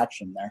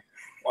interaction there.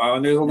 Wow.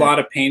 And there's a lot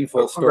of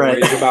painful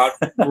stories about,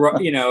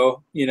 you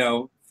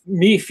know,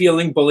 me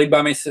feeling bullied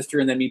by my sister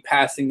and then me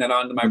passing that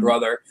on to my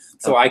brother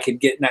so I could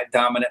get in that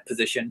dominant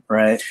position.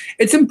 Right.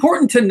 It's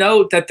important to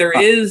note that there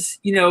is,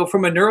 you know,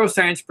 from a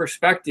neuroscience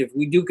perspective,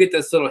 we do get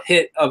this little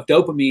hit of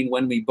dopamine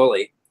when we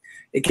bully.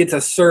 It gets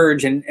a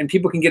surge, and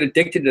people can get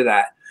addicted to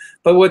that.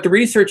 But what the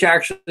research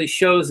actually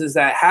shows is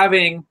that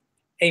having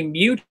a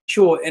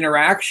mutual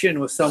interaction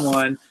with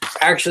someone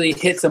actually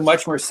hits a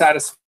much more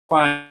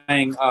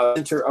satisfying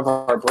center of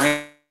our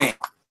brain.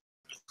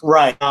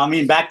 Right. I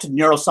mean, back to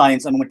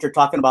neuroscience and what you're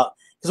talking about,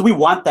 because we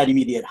want that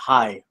immediate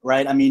high,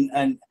 right? I mean,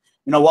 and,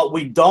 you know, what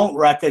we don't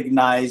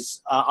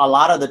recognize a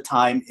lot of the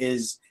time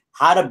is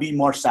how to be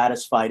more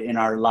satisfied in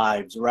our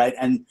lives, right?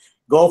 And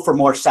go for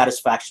more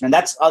satisfaction. And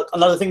that's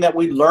another thing that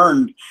we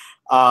learned,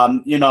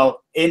 you know,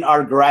 in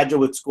our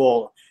graduate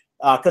school,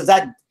 because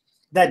that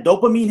that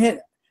dopamine hit,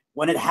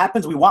 when it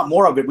happens, we want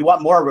more of it. We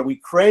want more of it. We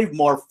crave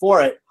more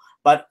for it.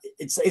 But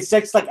it's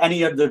just like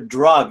any other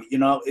drug, you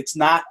know, it's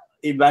not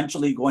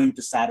eventually going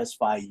to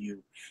satisfy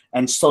you.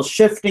 And so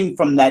shifting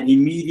from that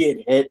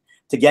immediate hit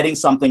to getting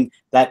something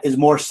that is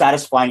more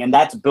satisfying, and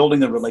that's building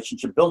the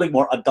relationship, building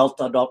more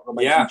adult-to-adult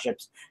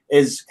relationships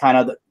is kind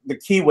of the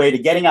key way to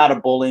getting out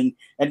of bullying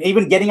and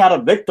even getting out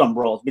of victim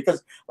roles.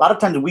 Because a lot of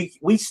times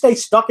we stay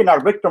stuck in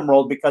our victim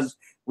role because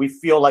we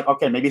feel like,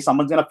 okay, maybe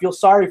someone's going to feel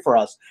sorry for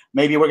us.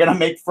 Maybe we're going to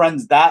make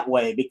friends that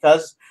way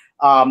because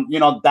you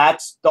know,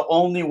 that's the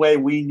only way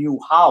we knew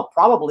how,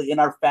 probably in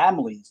our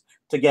families,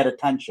 to get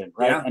attention,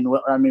 right? Yeah. And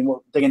I mean,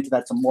 we'll dig into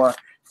that some more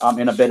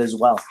in a bit as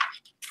well.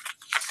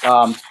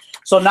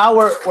 So now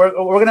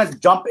we're gonna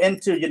jump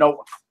into, you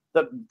know,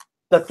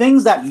 the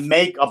things that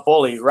make a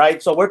bully,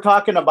 right? So we're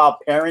talking about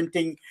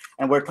parenting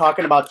and we're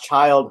talking about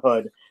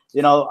childhood,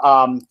 you know,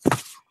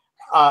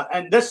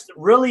 and this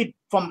really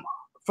from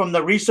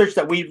the research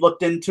that we've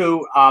looked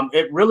into,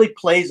 it really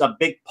plays a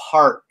big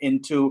part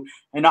into,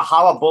 you know,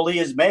 how a bully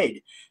is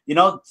made. You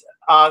know,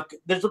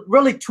 there's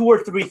really 2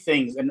 or 3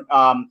 things and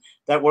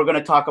that we're going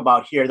to talk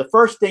about here. The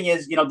first thing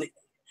is, you know, the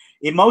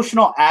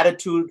emotional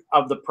attitude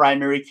of the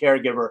primary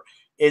caregiver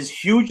is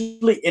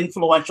hugely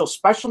influential,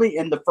 especially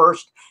in the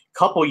first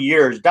couple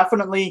years.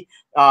 Definitely,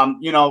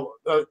 you know,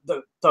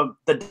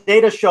 the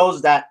data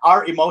shows that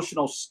our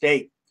emotional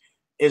state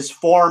is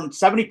formed,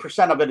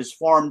 70% of it is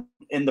formed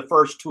in the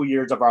first 2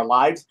 years of our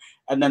lives.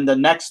 And then the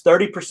next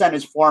 30%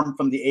 is formed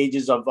from the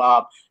ages of,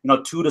 you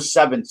know, 2 to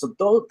 7.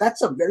 So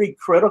that's a very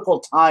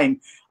critical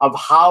time of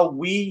how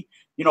we,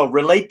 you know,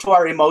 relate to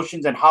our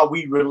emotions and how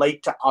we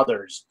relate to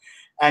others.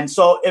 And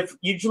so if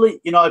usually,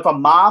 you know, if a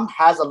mom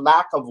has a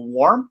lack of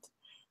warmth,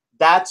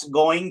 that's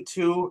going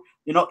to,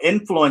 you know,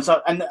 influence.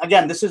 And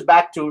again, this is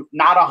back to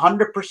not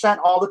 100%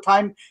 all the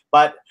time,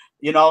 but,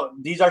 you know,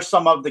 these are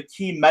some of the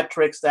key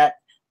metrics that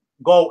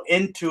go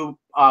into,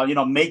 you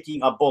know,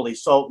 making a bully.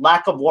 So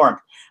lack of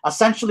warmth,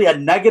 essentially a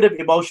negative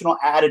emotional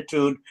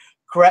attitude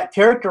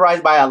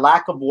characterized by a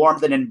lack of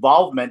warmth and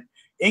involvement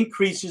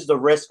increases the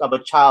risk of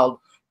a child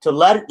to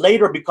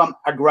later become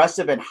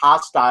aggressive and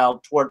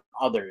hostile toward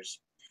others.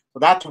 So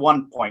that's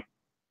one point.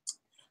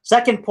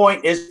 Second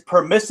point is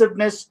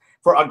permissiveness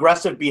for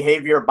aggressive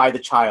behavior by the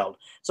child.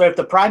 So if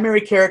the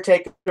primary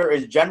caretaker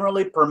is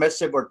generally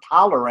permissive or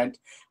tolerant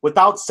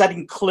without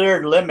setting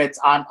clear limits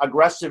on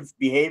aggressive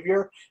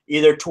behavior,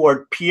 either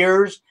toward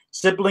peers,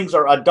 siblings,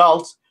 or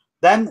adults,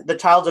 then the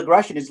child's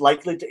aggression is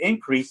likely to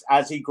increase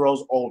as he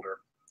grows older.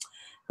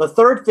 The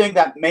third thing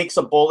that makes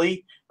a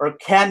bully or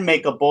can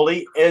make a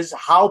bully is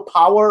how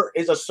power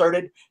is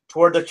asserted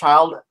toward the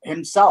child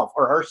himself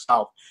or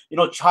herself. You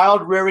know,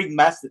 child rearing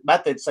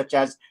methods such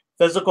as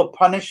physical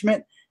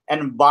punishment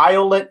and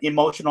violent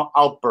emotional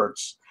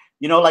outbursts.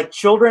 You know, like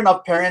children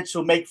of parents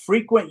who make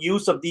frequent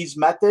use of these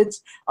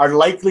methods are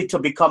likely to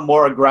become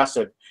more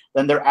aggressive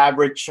than their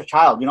average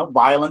child. You know,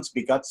 violence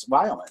begets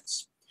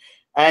violence.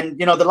 And,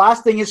 you know, the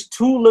last thing is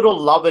too little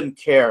love and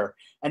care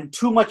and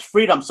too much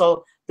freedom.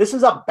 So this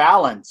is a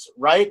balance,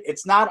 right?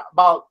 It's not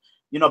about,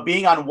 you know,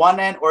 being on one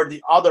end or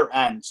the other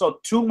end. So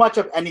too much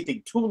of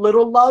anything, too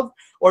little love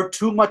or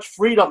too much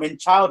freedom in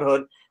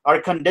childhood are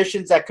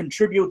conditions that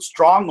contribute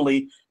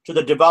strongly to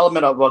the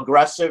development of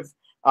aggressive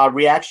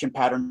reaction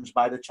patterns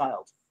by the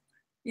child.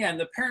 Yeah, in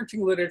the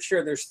parenting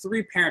literature, there's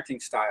 3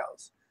 parenting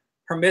styles: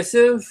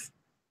 permissive,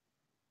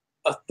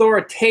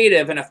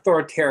 authoritative, and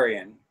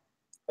authoritarian.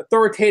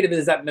 Authoritative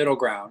is that middle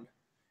ground.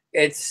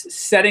 It's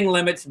setting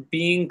limits,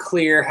 being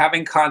clear,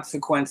 having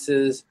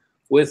consequences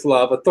with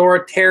love.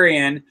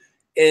 Authoritarian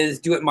is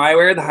do it my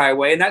way or the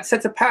highway, and that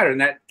sets a pattern.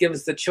 That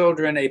gives the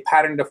children a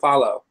pattern to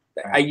follow.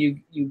 Right.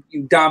 You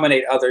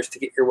dominate others to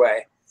get your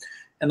way.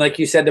 And like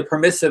you said, the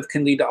permissive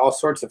can lead to all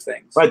sorts of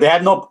things. Right. They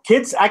have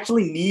kids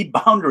actually need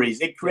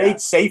boundaries. It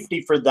creates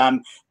safety for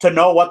them to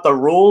know what the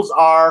rules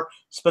are,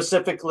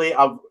 specifically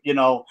of, you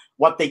know,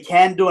 what they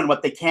can do and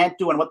what they can't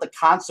do and what the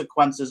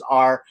consequences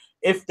are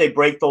if they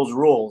break those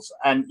rules.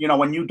 And, you know,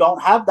 when you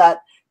don't have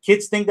that,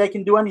 kids think they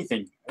can do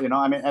anything, you know,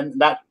 I mean, and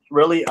that's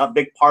really a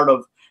big part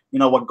of, you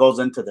know, what goes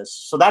into this.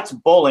 So that's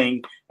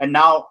bullying. And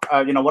now,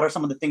 you know, what are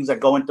some of the things that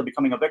go into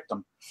becoming a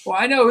victim? Well,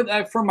 I know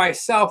that for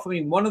myself, I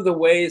mean, one of the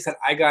ways that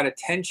I got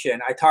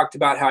attention, I talked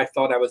about how I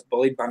felt I was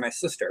bullied by my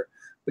sister.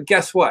 But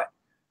guess what?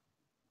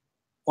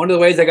 One of the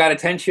ways I got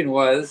attention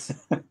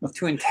was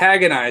to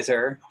antagonize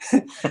her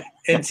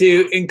and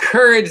to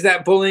encourage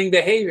that bullying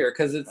behavior,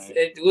 because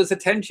it was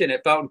attention.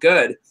 It felt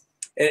good.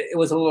 It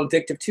was a little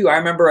addictive too. I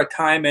remember a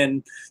time,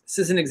 and this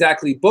isn't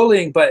exactly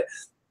bullying, but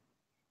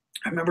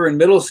I remember in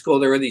middle school,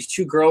 there were these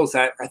 2 girls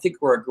that I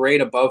think were a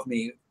grade above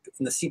me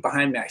in the seat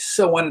behind me. I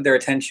so wanted their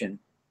attention.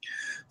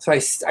 So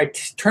I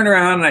turned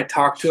around and I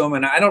talked to them,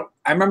 and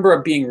I remember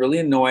it being really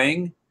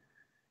annoying,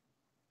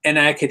 and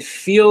I could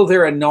feel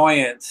their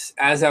annoyance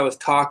as I was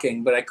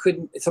talking, but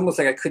it's almost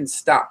like I couldn't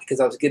stop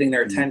because I was getting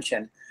their attention.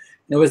 And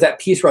it was that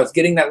piece where I was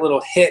getting that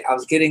little hit. I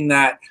was getting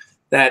that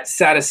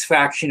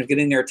satisfaction of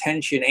getting their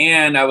attention,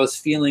 and I was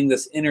feeling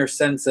this inner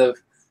sense of,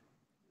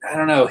 I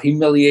don't know,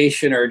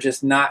 humiliation or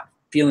just not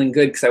feeling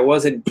good because I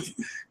wasn't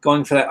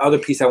going for that other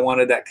piece. I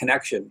wanted that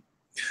connection.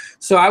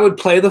 So I would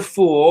play the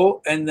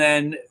fool and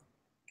then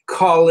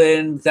call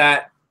in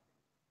that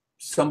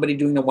somebody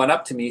doing the one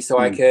up to me so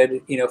I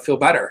could, feel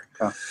better.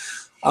 Okay.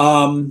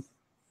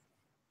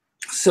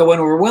 So when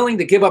we're willing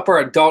to give up our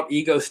adult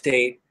ego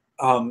state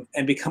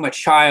and become a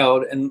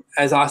child, and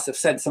as Asif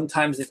said,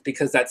 sometimes it's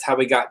because that's how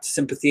we got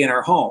sympathy in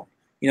our home.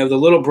 The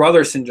little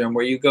brother syndrome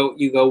where you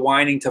go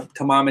whining to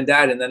mom and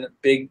dad, and then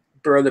big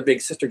brother,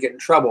 big sister get in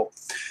trouble.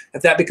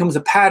 If that becomes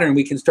a pattern,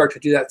 we can start to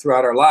do that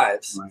throughout our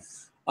lives.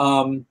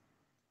 Right.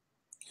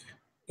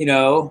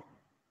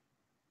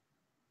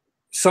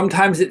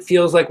 Sometimes it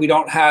feels like we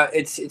don't have,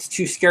 it's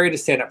too scary to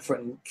stand up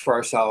for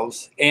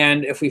ourselves.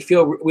 And if we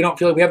don't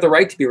feel like we have the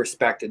right to be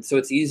respected. So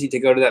it's easy to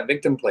go to that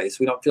victim place.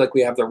 We don't feel like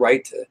we have the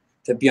right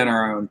to be on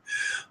our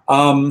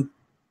own.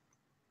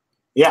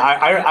 Yeah,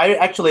 I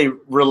actually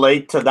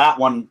relate to that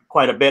one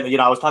quite a bit.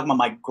 I was talking about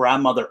my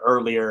grandmother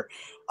earlier,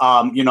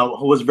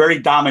 who was very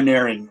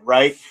domineering,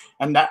 right?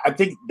 And I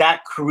think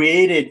that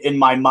created in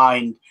my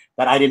mind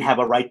that I didn't have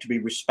a right to be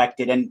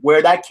respected. And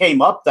where that came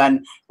up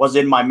then was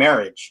in my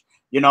marriage.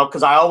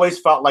 Because I always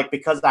felt like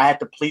because I had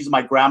to please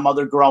my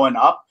grandmother growing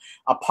up,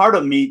 a part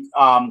of me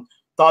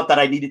thought that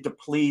I needed to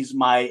please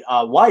my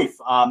wife,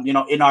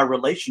 in our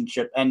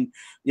relationship. And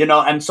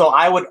so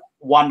I would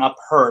one up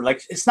her.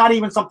 Like, it's not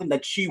even something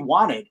that she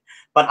wanted,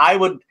 but I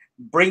would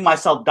bring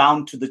myself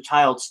down to the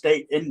child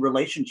state in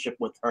relationship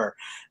with her.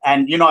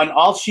 And, and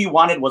all she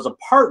wanted was a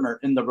partner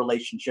in the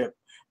relationship.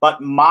 But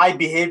my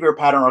behavior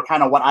pattern, or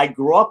kind of what I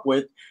grew up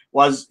with,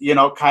 was,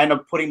 kind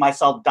of putting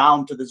myself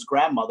down to this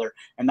grandmother.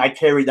 And I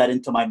carried that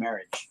into my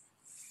marriage.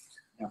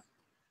 Yeah.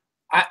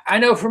 I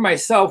know for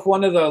myself,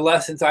 one of the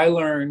lessons I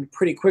learned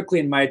pretty quickly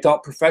in my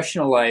adult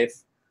professional life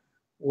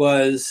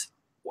was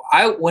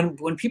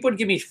when people would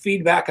give me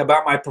feedback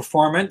about my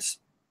performance,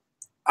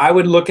 I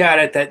would look at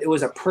it that it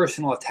was a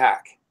personal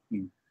attack.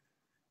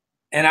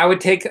 And I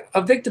would take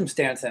a victim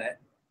stance in it.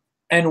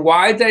 And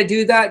why did I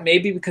do that?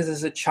 Maybe because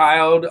as a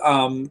child,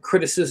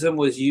 criticism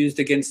was used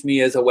against me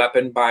as a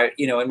weapon by,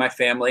 in my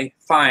family.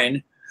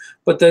 Fine.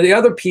 But the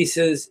other piece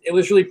is it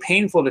was really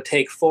painful to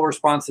take full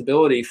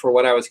responsibility for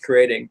what I was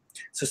creating.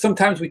 So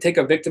sometimes we take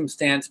a victim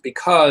stance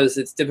because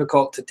it's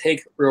difficult to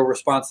take real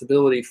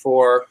responsibility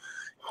for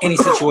any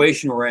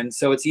situation we're in.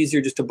 So it's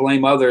easier just to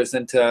blame others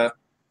than to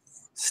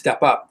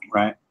step up.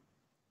 Right.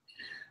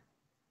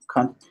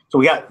 Okay.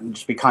 So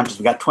just be conscious.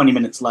 We got 20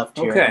 minutes left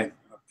here. Okay.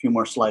 Few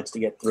more slides to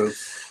get through.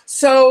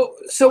 So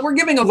we're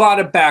giving a lot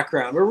of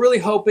background. We're really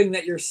hoping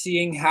that you're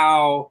seeing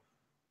how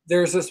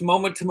there's this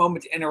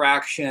moment-to-moment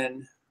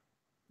interaction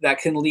that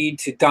can lead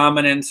to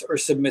dominance or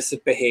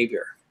submissive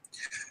behavior.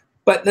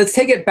 But let's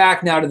take it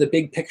back now to the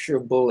big picture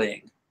of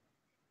bullying.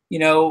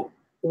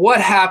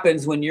 What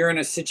happens when you're in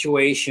a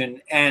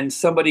situation and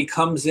somebody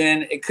comes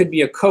in? It could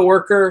be a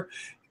coworker,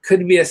 it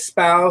could be a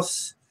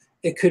spouse,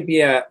 it could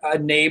be a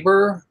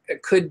neighbor.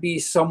 It could be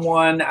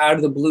someone out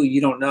of the blue you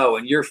don't know,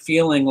 and you're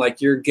feeling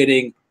like you're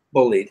getting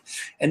bullied.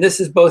 And this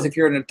is both if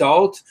you're an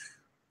adult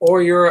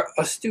or you're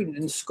a student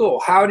in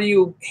school. How do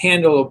you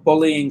handle a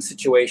bullying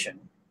situation?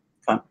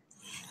 Okay.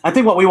 I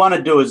think what we want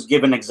to do is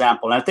give an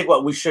example. And I think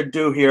what we should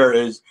do here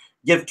is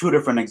give two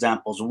different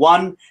examples.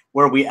 One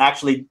where we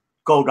actually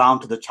go down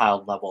to the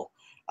child level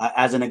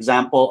as an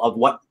example of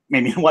what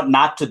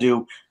not to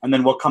do, and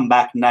then we'll come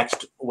back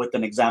next with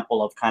an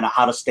example of kind of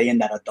how to stay in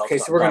that adult. Okay,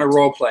 so we're going to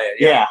role play it.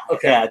 Yeah.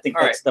 Okay. Yeah, I think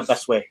that's the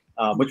best way.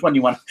 Which one do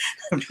you want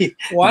to be?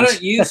 Why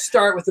don't you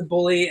start with the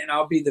bully, and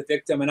I'll be the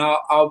victim, and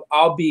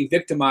I'll be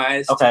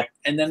victimized. Okay.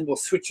 And then we'll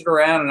switch it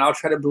around, and I'll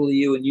try to bully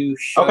you, and you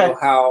show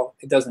how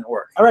it doesn't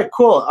work. All right,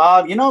 cool.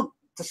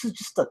 This is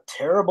just a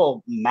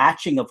terrible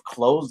matching of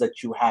clothes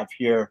that you have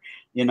here.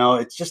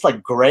 It's just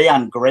like gray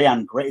on gray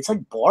on gray. It's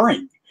like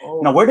boring.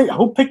 Oh.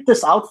 Who picked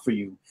this out for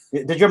you?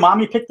 Did your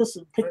mommy pick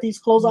these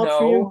clothes out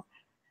for you?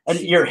 And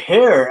your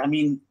hair,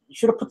 you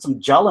should have put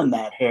some gel in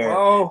that hair.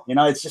 Oh.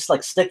 It's just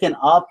like sticking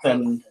up,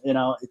 and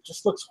it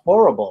just looks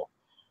horrible.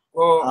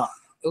 Well,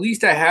 at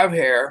least I have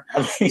hair.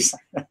 At least,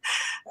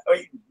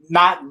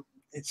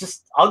 it's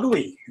just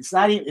ugly. It's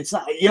not.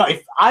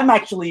 If I'm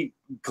actually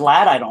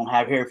glad I don't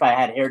have hair. If I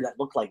had hair that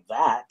looked like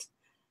that.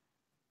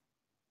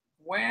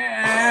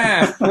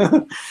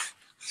 Wow.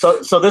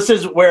 So this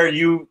is where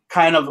you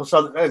kind of,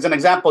 so as an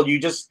example,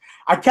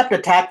 I kept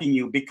attacking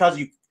you because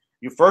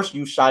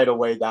you shied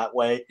away that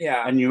way.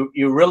 Yeah. And you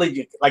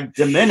really like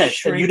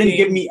diminished, and you didn't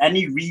give me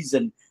any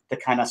reason to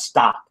kind of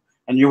stop.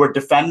 And you were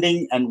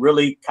defending and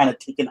really kind of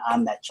taking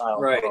on that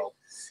child. Right. Role.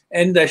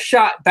 And the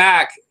shot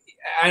back,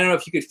 I don't know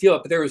if you could feel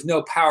it, but there was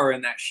no power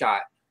in that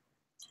shot.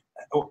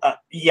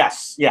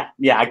 Yes. Yeah.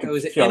 I could feel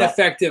it. It was an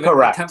ineffective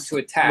attempt to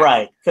attack.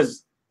 Right.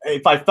 Because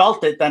if I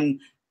felt it, then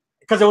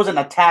because it was an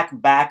attack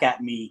back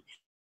at me,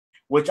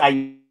 which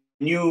I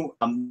knew,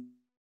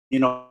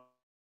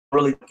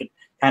 really could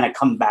kind of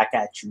come back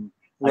at you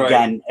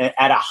again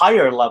at a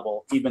higher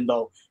level, even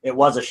though it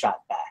was a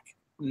shot back,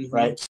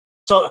 right?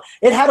 So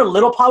it had a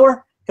little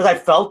power because I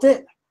felt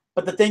it,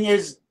 but the thing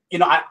is,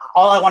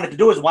 all I wanted to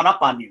do is one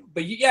up on you.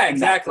 But yeah,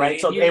 exactly.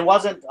 Right. So it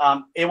wasn't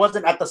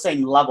at the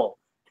same level.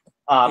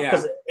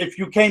 Because if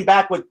you came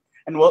back with,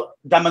 and we'll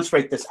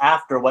demonstrate this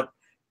after,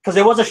 because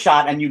there was a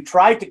shot and you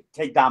tried to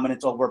take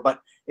dominance over,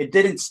 but it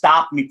didn't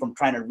stop me from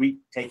trying to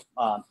retake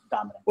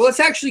dominance. Well, let's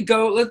actually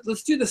go.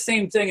 Let's do the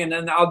same thing, and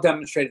then I'll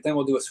demonstrate it. Then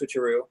we'll do a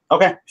switcheroo.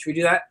 Okay. Should we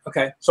do that?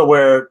 Okay. So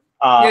we're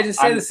just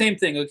say the same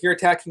thing. Look, you're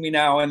attacking me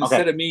now, and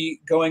instead of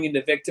me going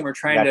into victim or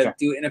trying to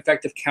do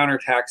ineffective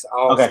counterattacks,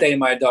 I'll stay in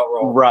my adult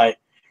role. Right.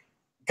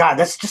 God,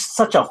 that's just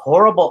such a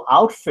horrible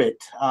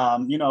outfit.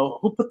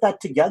 Who put that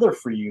together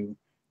for you?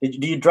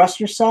 Do you dress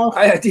yourself?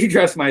 I do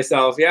dress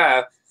myself.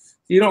 Yeah.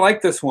 You don't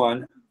like this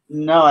one?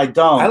 No, I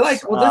don't.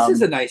 This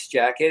is a nice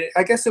jacket.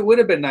 I guess it would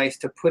have been nice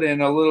to put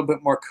in a little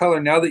bit more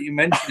color now that you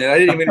mentioned it. I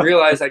didn't even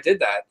realize I did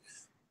that.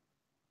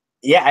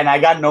 Yeah, and I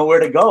got nowhere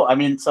to go. I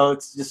mean, so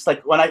it's just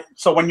like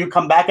when you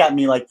come back at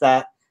me like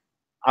that,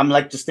 I'm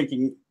like just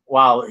thinking,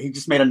 wow, he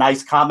just made a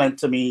nice comment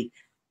to me,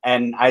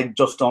 and I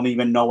just don't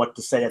even know what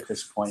to say at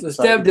this point. So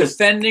instead of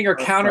defending or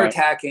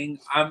counterattacking,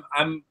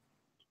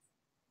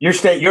 you're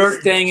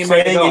staying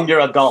in your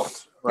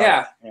adult. Right?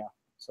 Yeah. Yeah.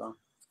 So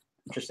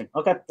interesting.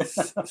 Okay.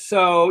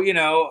 So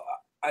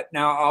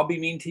now I'll be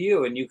mean to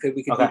you, and we could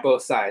do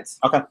both sides.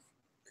 Okay.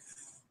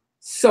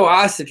 So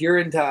Asif, you're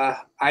into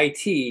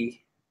IT.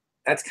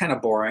 That's kind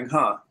of boring,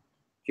 huh?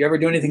 Do you ever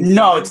do anything?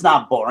 No, it's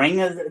not boring.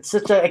 It's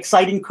such an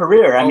exciting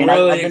career. I mean,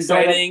 really I've been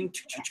exciting.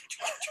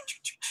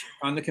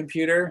 On the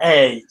computer.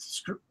 Hey,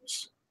 screw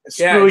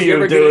do you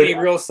ever dude. get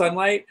any real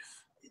sunlight?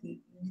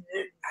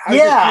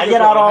 I get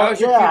out all. How's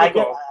your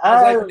cubicle?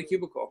 How's life in the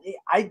cubicle?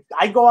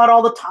 I go out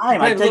all the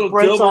time. I take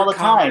breaks all the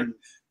time.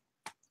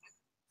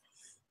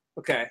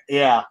 Okay.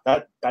 Yeah,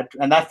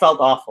 that felt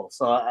awful.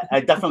 So I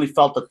definitely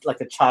felt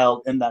like a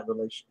child in that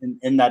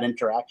in that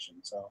interaction.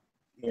 So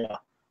yeah.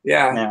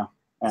 Yeah.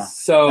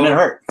 So and it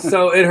hurt.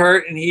 So it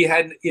hurt, and he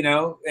had,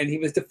 and he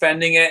was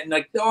defending it, and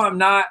like, no, I'm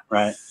not.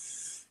 Right.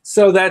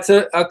 So that's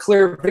a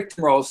clear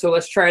victim role. So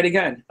let's try it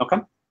again. Okay.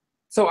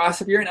 So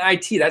Asif, you're in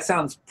IT. That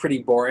sounds pretty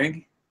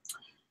boring.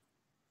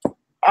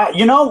 What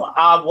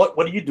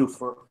do you do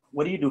for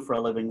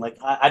a living? Like,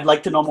 I'd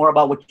like to know more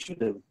about what you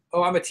do.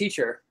 Oh, I'm a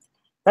teacher.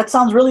 That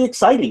sounds really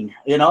exciting.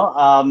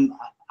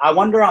 I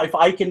wonder if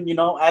I can,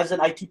 as an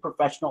IT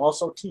professional,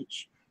 also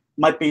teach.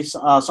 Might be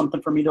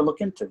something for me to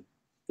look into.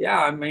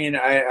 Yeah, I mean,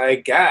 I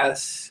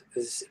guess.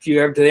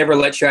 Do they ever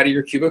let you out of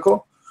your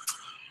cubicle?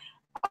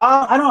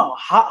 I don't know.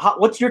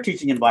 What's your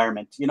teaching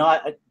environment?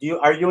 Are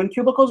you in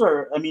cubicles,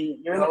 or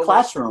you're in a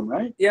classroom,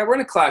 right? Yeah, we're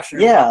in a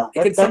classroom. Yeah,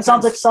 that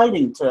sounds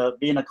exciting to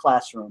be in a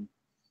classroom.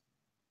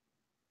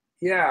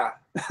 Yeah.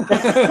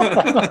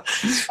 and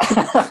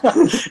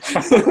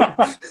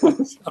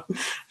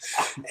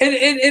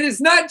it's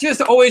not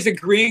just always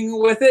agreeing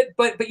with it,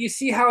 but you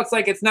see how it's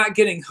like it's not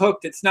getting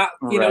hooked. It's not,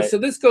 so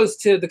this goes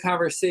to the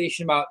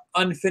conversation about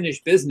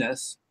unfinished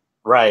business.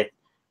 Right.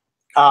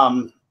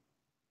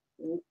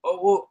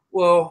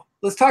 Well,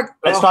 let's talk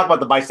about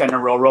the bystander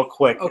role real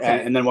quick,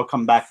 okay. and then we'll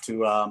come back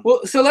to.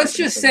 So let's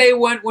just say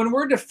when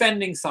we're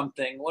defending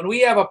something, when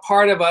we have a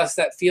part of us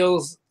that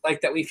feels like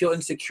that we feel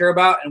insecure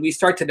about, and we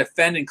start to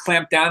defend and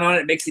clamp down on it,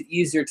 it makes it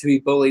easier to be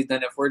bullied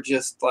than if we're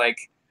just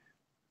like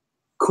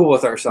cool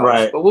with ourselves.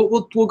 Right. But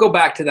we'll go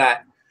back to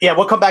that. Yeah,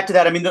 we'll come back to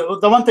that. I mean, the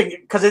one thing,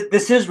 because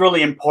this is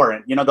really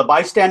important. The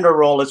bystander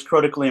role is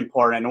critically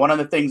important. And one of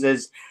the things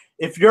is,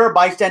 if you're a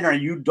bystander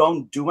and you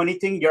don't do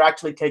anything, you're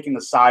actually taking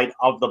the side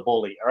of the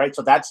bully. All right.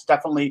 So that's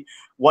definitely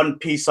one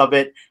piece of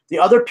it. The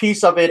other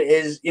piece of it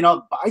is,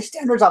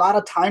 bystanders, a lot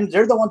of times,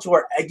 they're the ones who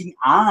are egging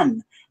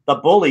on the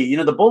bully.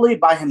 The bully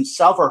by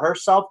himself or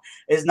herself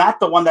is not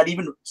the one that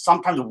even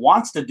sometimes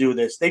wants to do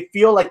this. They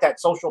feel like that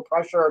social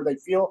pressure. They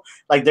feel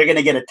like they're going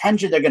to get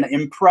attention. They're going to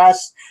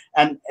impress.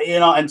 And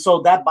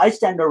so that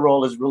bystander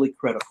role is really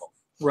critical.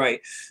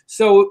 Right.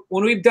 So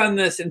when we've done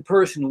this in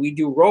person, we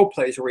do role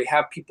plays where we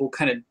have people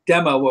kind of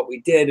demo what we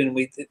did, and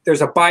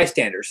there's a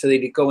bystander, so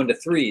they go into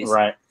threes.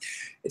 Right.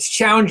 It's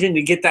challenging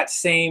to get that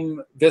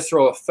same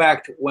visceral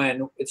effect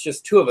when it's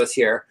just two of us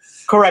here.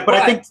 Correct, but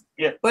I think.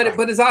 Yeah. But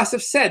as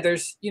Asif said,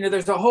 there's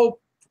a whole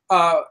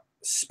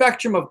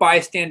spectrum of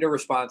bystander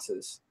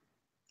responses.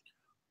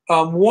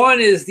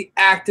 One is the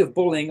active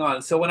bullying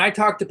on. So when I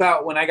talked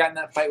about when I got in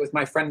that fight with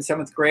my friend in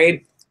 7th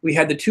grade, we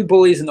had the two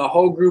bullies and the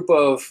whole group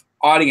of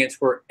audience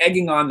were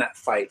egging on that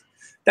fight.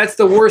 That's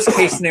the worst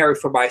case scenario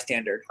for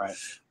bystander. Right.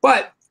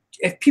 But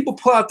if people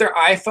pull out their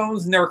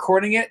iPhones and they're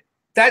recording it,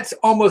 that's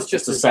almost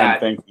just as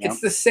bad. Thing, yeah.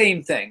 It's the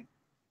same thing.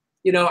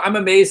 I'm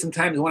amazed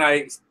sometimes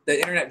when the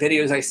internet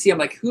videos I see, I'm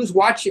like, who's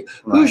watching?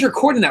 Right. Who's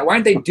recording that? Why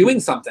aren't they doing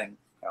something?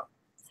 Yeah.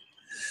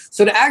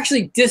 So to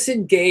actually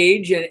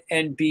disengage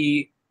and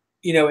be,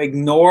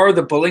 ignore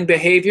the bullying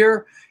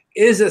behavior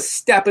is a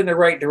step in the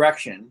right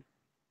direction.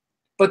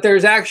 But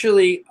there's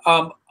actually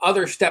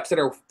other steps that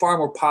are far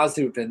more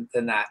positive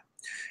than that.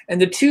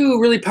 And the two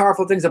really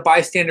powerful things a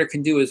bystander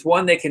can do is,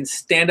 one, they can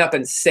stand up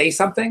and say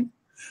something.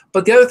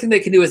 But the other thing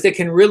they can do is they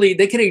can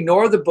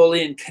ignore the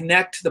bully and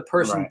connect to the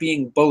person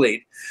being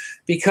bullied.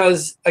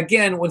 Because,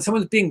 again, when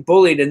someone's being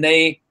bullied and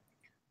they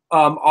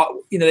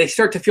they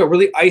start to feel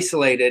really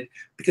isolated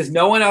because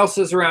no one else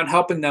is around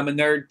helping them, and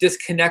they're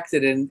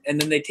disconnected, and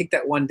then they take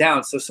that one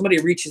down. So if somebody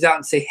reaches out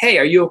and say, hey,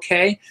 are you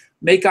okay?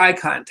 Make eye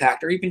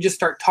contact, or you can just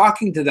start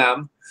talking to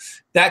them.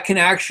 That can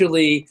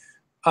actually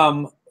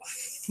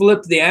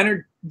flip the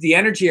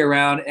energy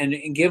around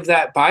and give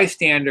that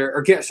bystander,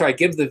 or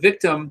give the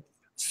victim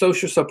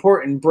social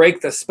support and break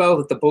the spell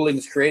that the bullying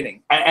is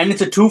creating. And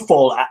it's a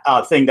twofold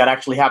thing that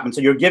actually happens.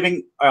 So you're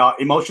giving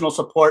emotional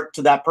support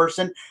to that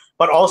person,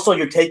 but also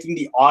you're taking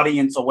the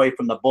audience away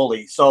from the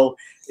bully. So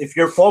if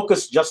you're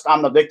focused just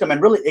on the victim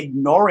and really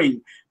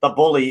ignoring the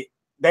bully,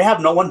 they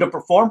have no one to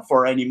perform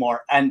for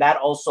anymore. And that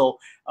also,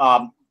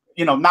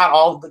 not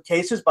all the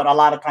cases, but a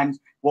lot of times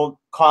will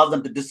cause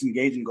them to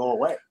disengage and go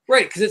away.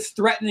 Right, because it's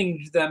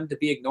threatening them to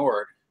be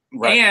ignored.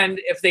 Right. And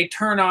if they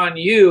turn on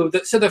you,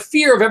 so the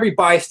fear of every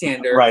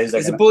bystander is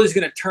the bully's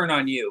going to turn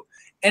on you.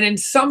 And in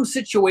some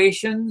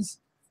situations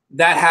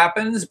that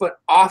happens,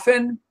 but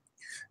often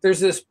there's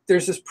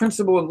this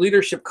principle in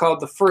leadership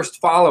called the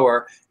first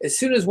follower. As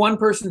soon as one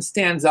person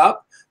stands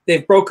up,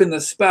 they've broken the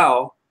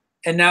spell,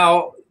 and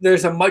now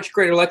there's a much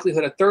greater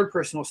likelihood a third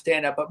person will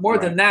stand up. But more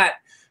than that,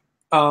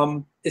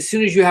 as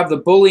soon as you have the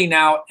bully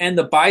now and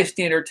the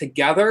bystander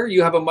together,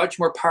 you have a much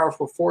more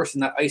powerful force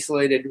in that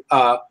isolated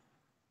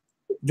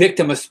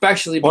victim,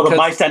 especially because the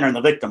bystander and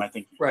the victim, I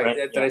think.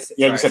 Right.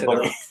 You said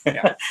bully.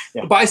 Yeah.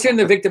 The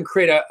bystander and the victim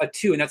create a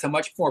two, and that's a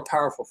much more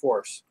powerful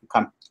force.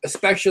 Okay.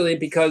 Especially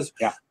because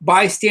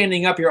by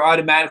standing up, you're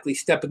automatically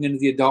stepping into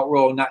the adult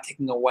role and not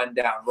taking a one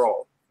down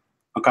role.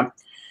 Okay.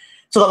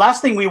 So the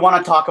last thing we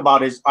want to talk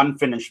about is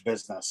unfinished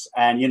business.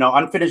 And,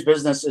 unfinished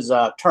business is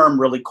a term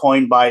really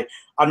coined by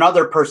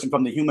another person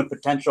from the human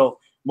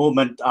potential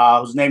movement,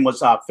 whose name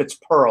was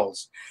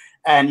Fitzpearls.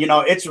 And,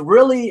 it's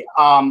really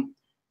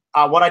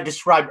what I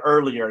described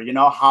earlier,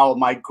 how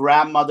my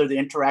grandmother, the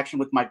interaction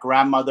with my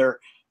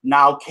grandmother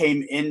now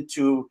came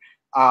into,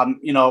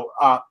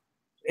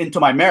 into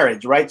my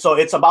marriage, right? So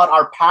it's about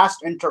our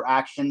past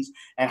interactions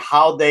and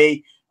how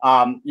they,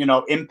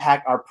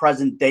 impact our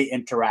present day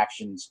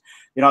interactions.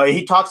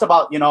 He talks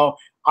about,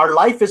 our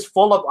life is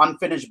full of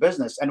unfinished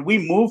business, and we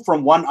move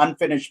from one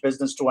unfinished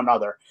business to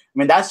another. I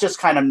mean, that's just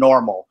kind of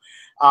normal.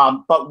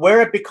 But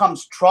where it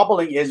becomes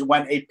troubling is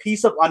when a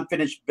piece of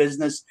unfinished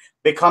business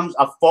becomes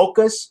a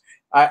focus,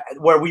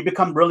 where we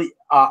become really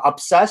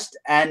obsessed,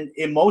 and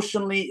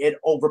emotionally it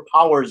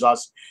overpowers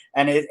us,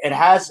 and it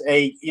has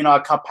a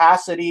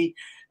capacity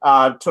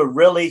to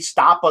really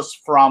stop us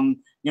from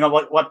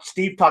what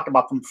Steve talked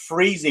about, from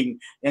freezing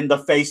in the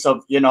face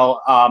of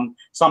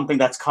something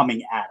that's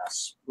coming at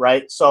us,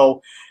 right?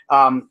 So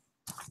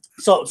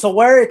so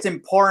where it's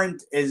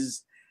important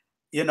is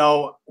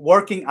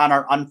working on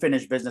our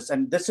unfinished business.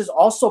 And this is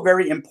also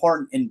very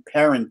important in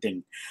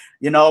parenting,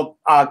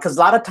 because a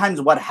lot of times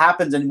what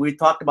happens, and we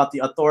talked about the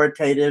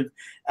authoritative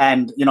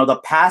and, the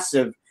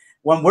passive,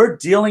 when we're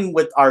dealing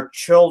with our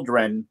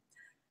children,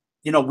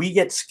 we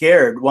get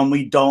scared when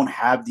we don't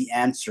have the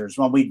answers,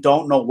 when we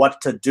don't know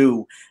what to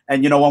do.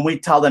 And, when we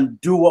tell them,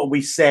 do what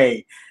we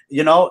say,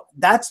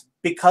 that's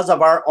because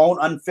of our own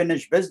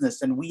unfinished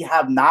business, and we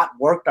have not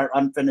worked our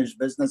unfinished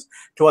business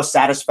to a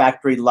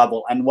satisfactory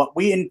level. And what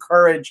we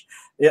encourage,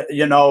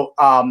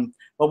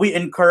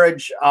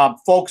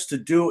 folks to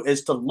do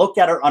is to look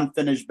at our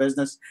unfinished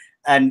business,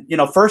 and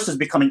first is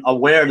becoming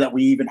aware that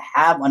we even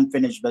have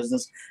unfinished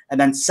business, and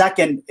then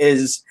second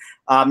is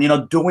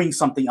doing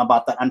something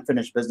about that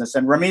unfinished business.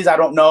 And Ramiz, I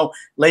don't know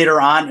later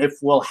on if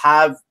we'll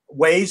have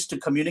ways to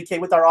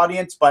communicate with our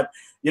audience, but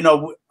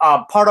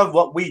part of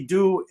what we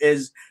do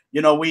is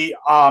we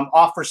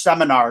offer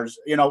seminars.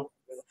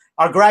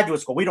 Our graduate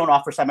school, we don't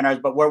offer seminars,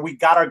 but where we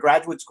got our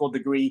graduate school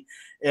degree,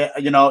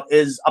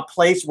 is a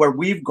place where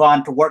we've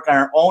gone to work on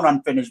our own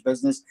unfinished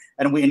business,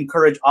 and we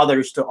encourage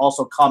others to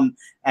also come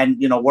and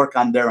work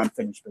on their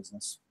unfinished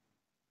business.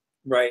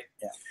 Right.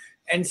 Yeah.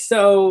 And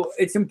so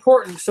it's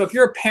important. So if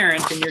you're a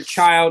parent and your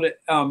child,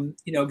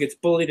 gets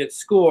bullied at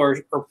school,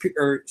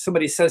 or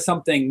somebody says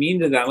something mean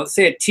to them, let's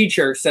say a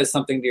teacher says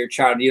something to your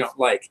child you don't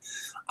like.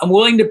 I'm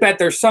willing to bet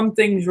there's some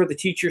things where the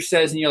teacher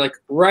says and you're like,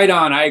 right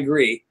on, I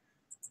agree.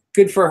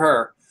 Good for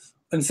her.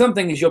 And some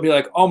things you'll be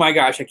like, oh my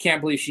gosh, I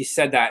can't believe she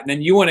said that. And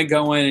then you want to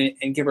go in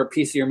and give her a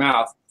piece of your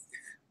mouth,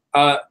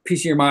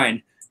 piece of your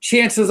mind.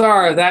 Chances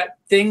are that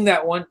thing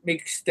that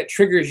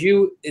triggers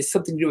you is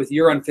something to do with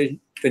your unfinished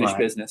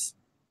business.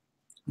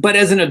 But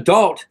as an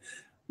adult,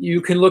 you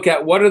can look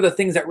at what are the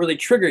things that really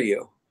trigger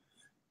you.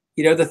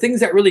 The things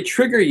that really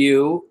trigger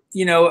you,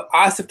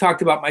 Asif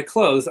talked about my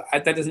clothes.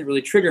 That doesn't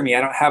really trigger me.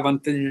 I don't have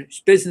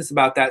unfinished business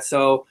about that.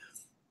 So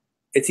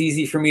it's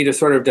easy for me to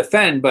sort of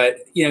defend. But,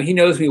 he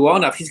knows me well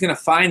enough. He's going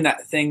to find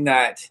that thing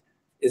that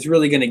is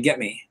really going to get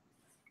me.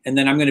 And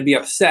then I'm going to be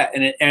upset.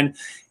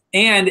 And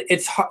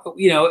it's,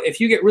 if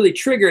you get really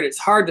triggered, it's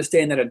hard to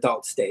stay in that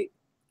adult state.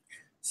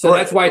 So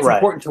that's why it's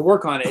important to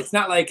work on it. It's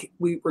not like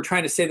we're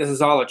trying to say this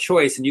is all a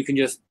choice and you can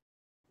just,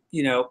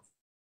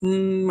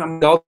 I'm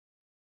adult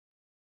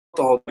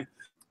the whole time.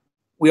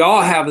 we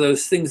all have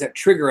those things that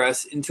trigger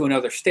us into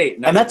another state.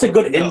 And that's a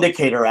good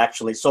indicator,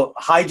 actually. So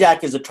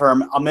hijack is a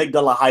term.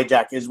 Amygdala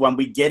hijack is when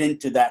we get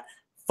into that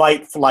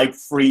fight, flight,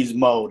 freeze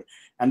mode.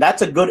 And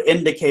that's a good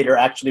indicator,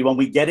 actually, when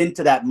we get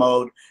into that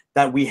mode,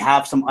 that we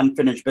have some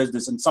unfinished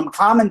business. And some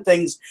common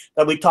things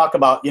that we talk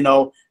about, you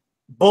know,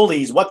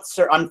 bullies, what's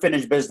their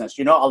unfinished business?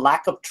 You know, a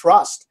lack of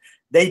trust.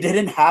 They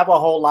didn't have a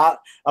whole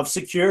lot of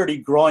security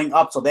growing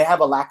up, so they have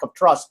a lack of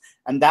trust,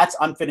 and that's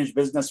unfinished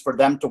business for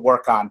them to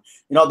work on.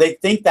 You know, they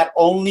think that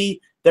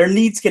only their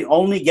needs can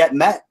only get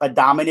met by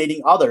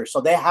dominating others. So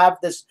they have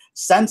this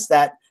sense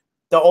that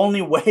the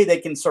only way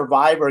they can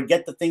survive or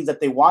get the things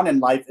that they want in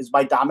life is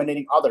by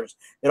dominating others.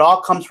 It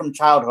all comes from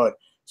childhood.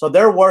 So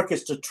their work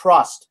is to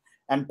trust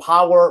and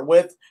power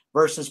with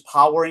versus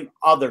powering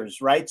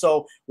others, right?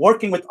 So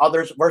working with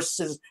others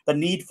versus the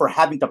need for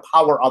having to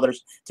power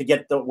others to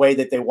get the way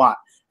that they want.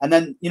 And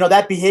then, you know,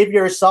 that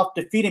behavior is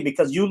self-defeating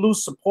because you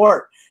lose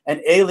support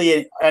and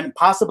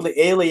possibly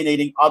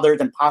alienating others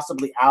and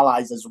possibly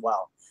allies as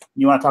well.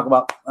 You want to talk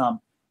about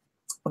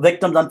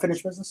victims'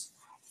 unfinished business?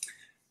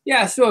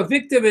 Yeah, so a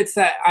victim, it's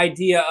that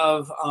idea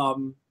of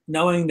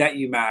knowing that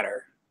you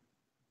matter.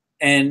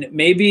 And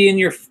maybe in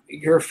your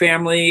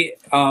family,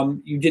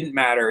 you didn't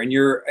matter, and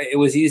it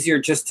was easier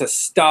just to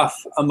stuff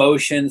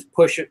emotions,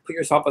 put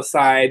yourself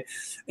aside,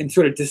 and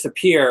sort of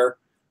disappear.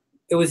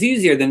 It was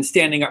easier than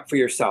standing up for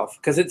yourself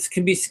because it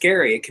can be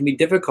scary, it can be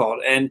difficult,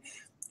 and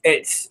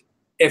it's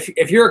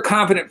if you're a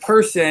confident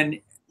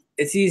person,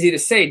 it's easy to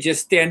say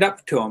just stand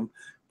up to them.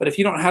 But if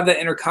you don't have that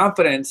inner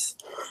confidence,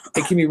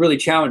 it can be really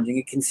challenging.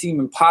 It can seem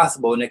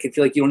impossible, and it can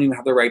feel like you don't even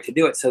have the right to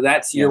do it. So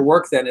that's your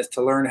work then, is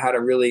to learn how to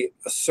really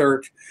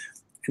assert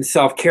and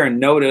self-care and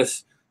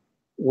notice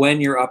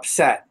when you're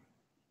upset.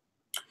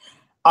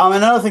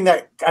 Another thing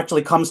that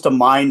actually comes to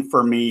mind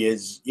for me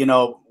is, you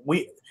know,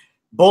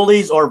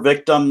 bullies or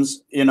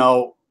victims, you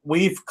know,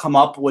 we've come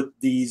up with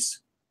these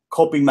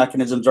coping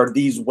mechanisms or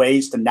these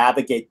ways to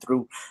navigate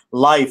through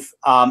life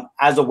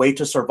as a way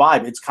to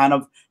survive. It's kind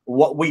of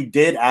what we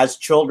did as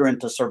children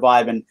to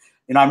survive. And,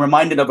 you know, I'm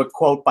reminded of a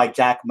quote by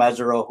Jack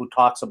Mesereau, who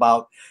talks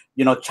about,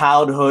 you know,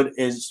 childhood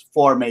is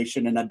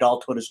formation and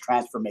adulthood is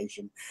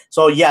transformation.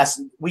 So yes,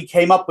 we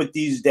came up with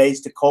these ways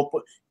to cope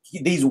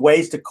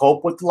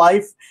with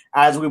life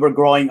as we were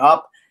growing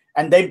up,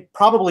 and they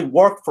probably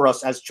worked for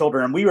us as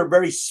children. And we were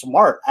very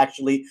smart,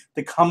 actually,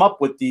 to come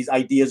up with these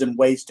ideas and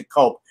ways to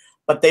cope.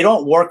 But they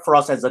don't work for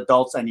us as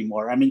adults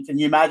anymore. I mean, can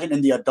you imagine in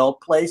the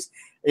adult place,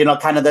 you know,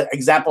 kind of the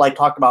example I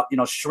talked about, you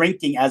know,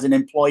 shrinking as an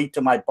employee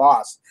to my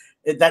boss?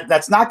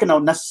 That's not going to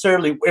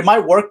necessarily, it might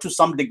work to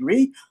some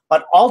degree,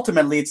 but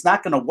ultimately it's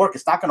not going to work.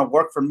 It's not going to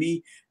work for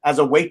me as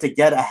a way to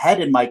get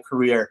ahead in my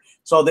career.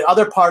 So the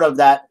other part of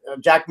that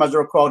Jack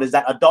Mesereau quote is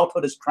that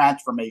adulthood is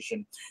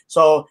transformation.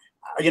 So,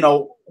 you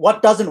know,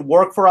 what doesn't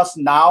work for us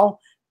now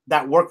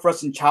that worked for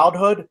us in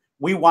childhood,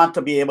 we want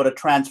to be able to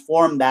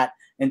transform that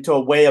into a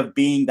way of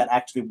being that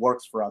actually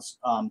works for us,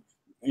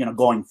 you know,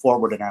 going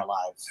forward in our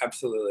lives.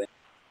 Absolutely.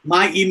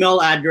 My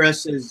email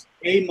address is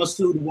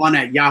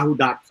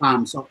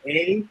amasood1@yahoo.com. So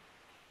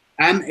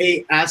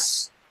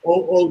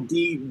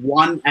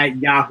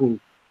AMASOOD1@yahoo.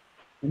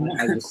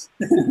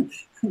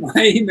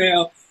 My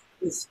email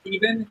is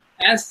Stephen,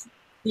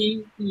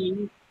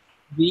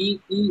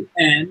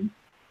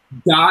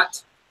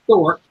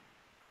 STEVEN.Thorpe,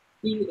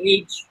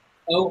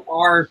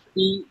 THORPE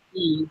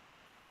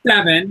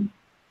 7,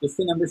 just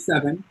the number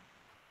 7,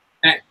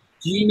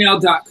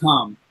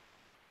 @gmail.com.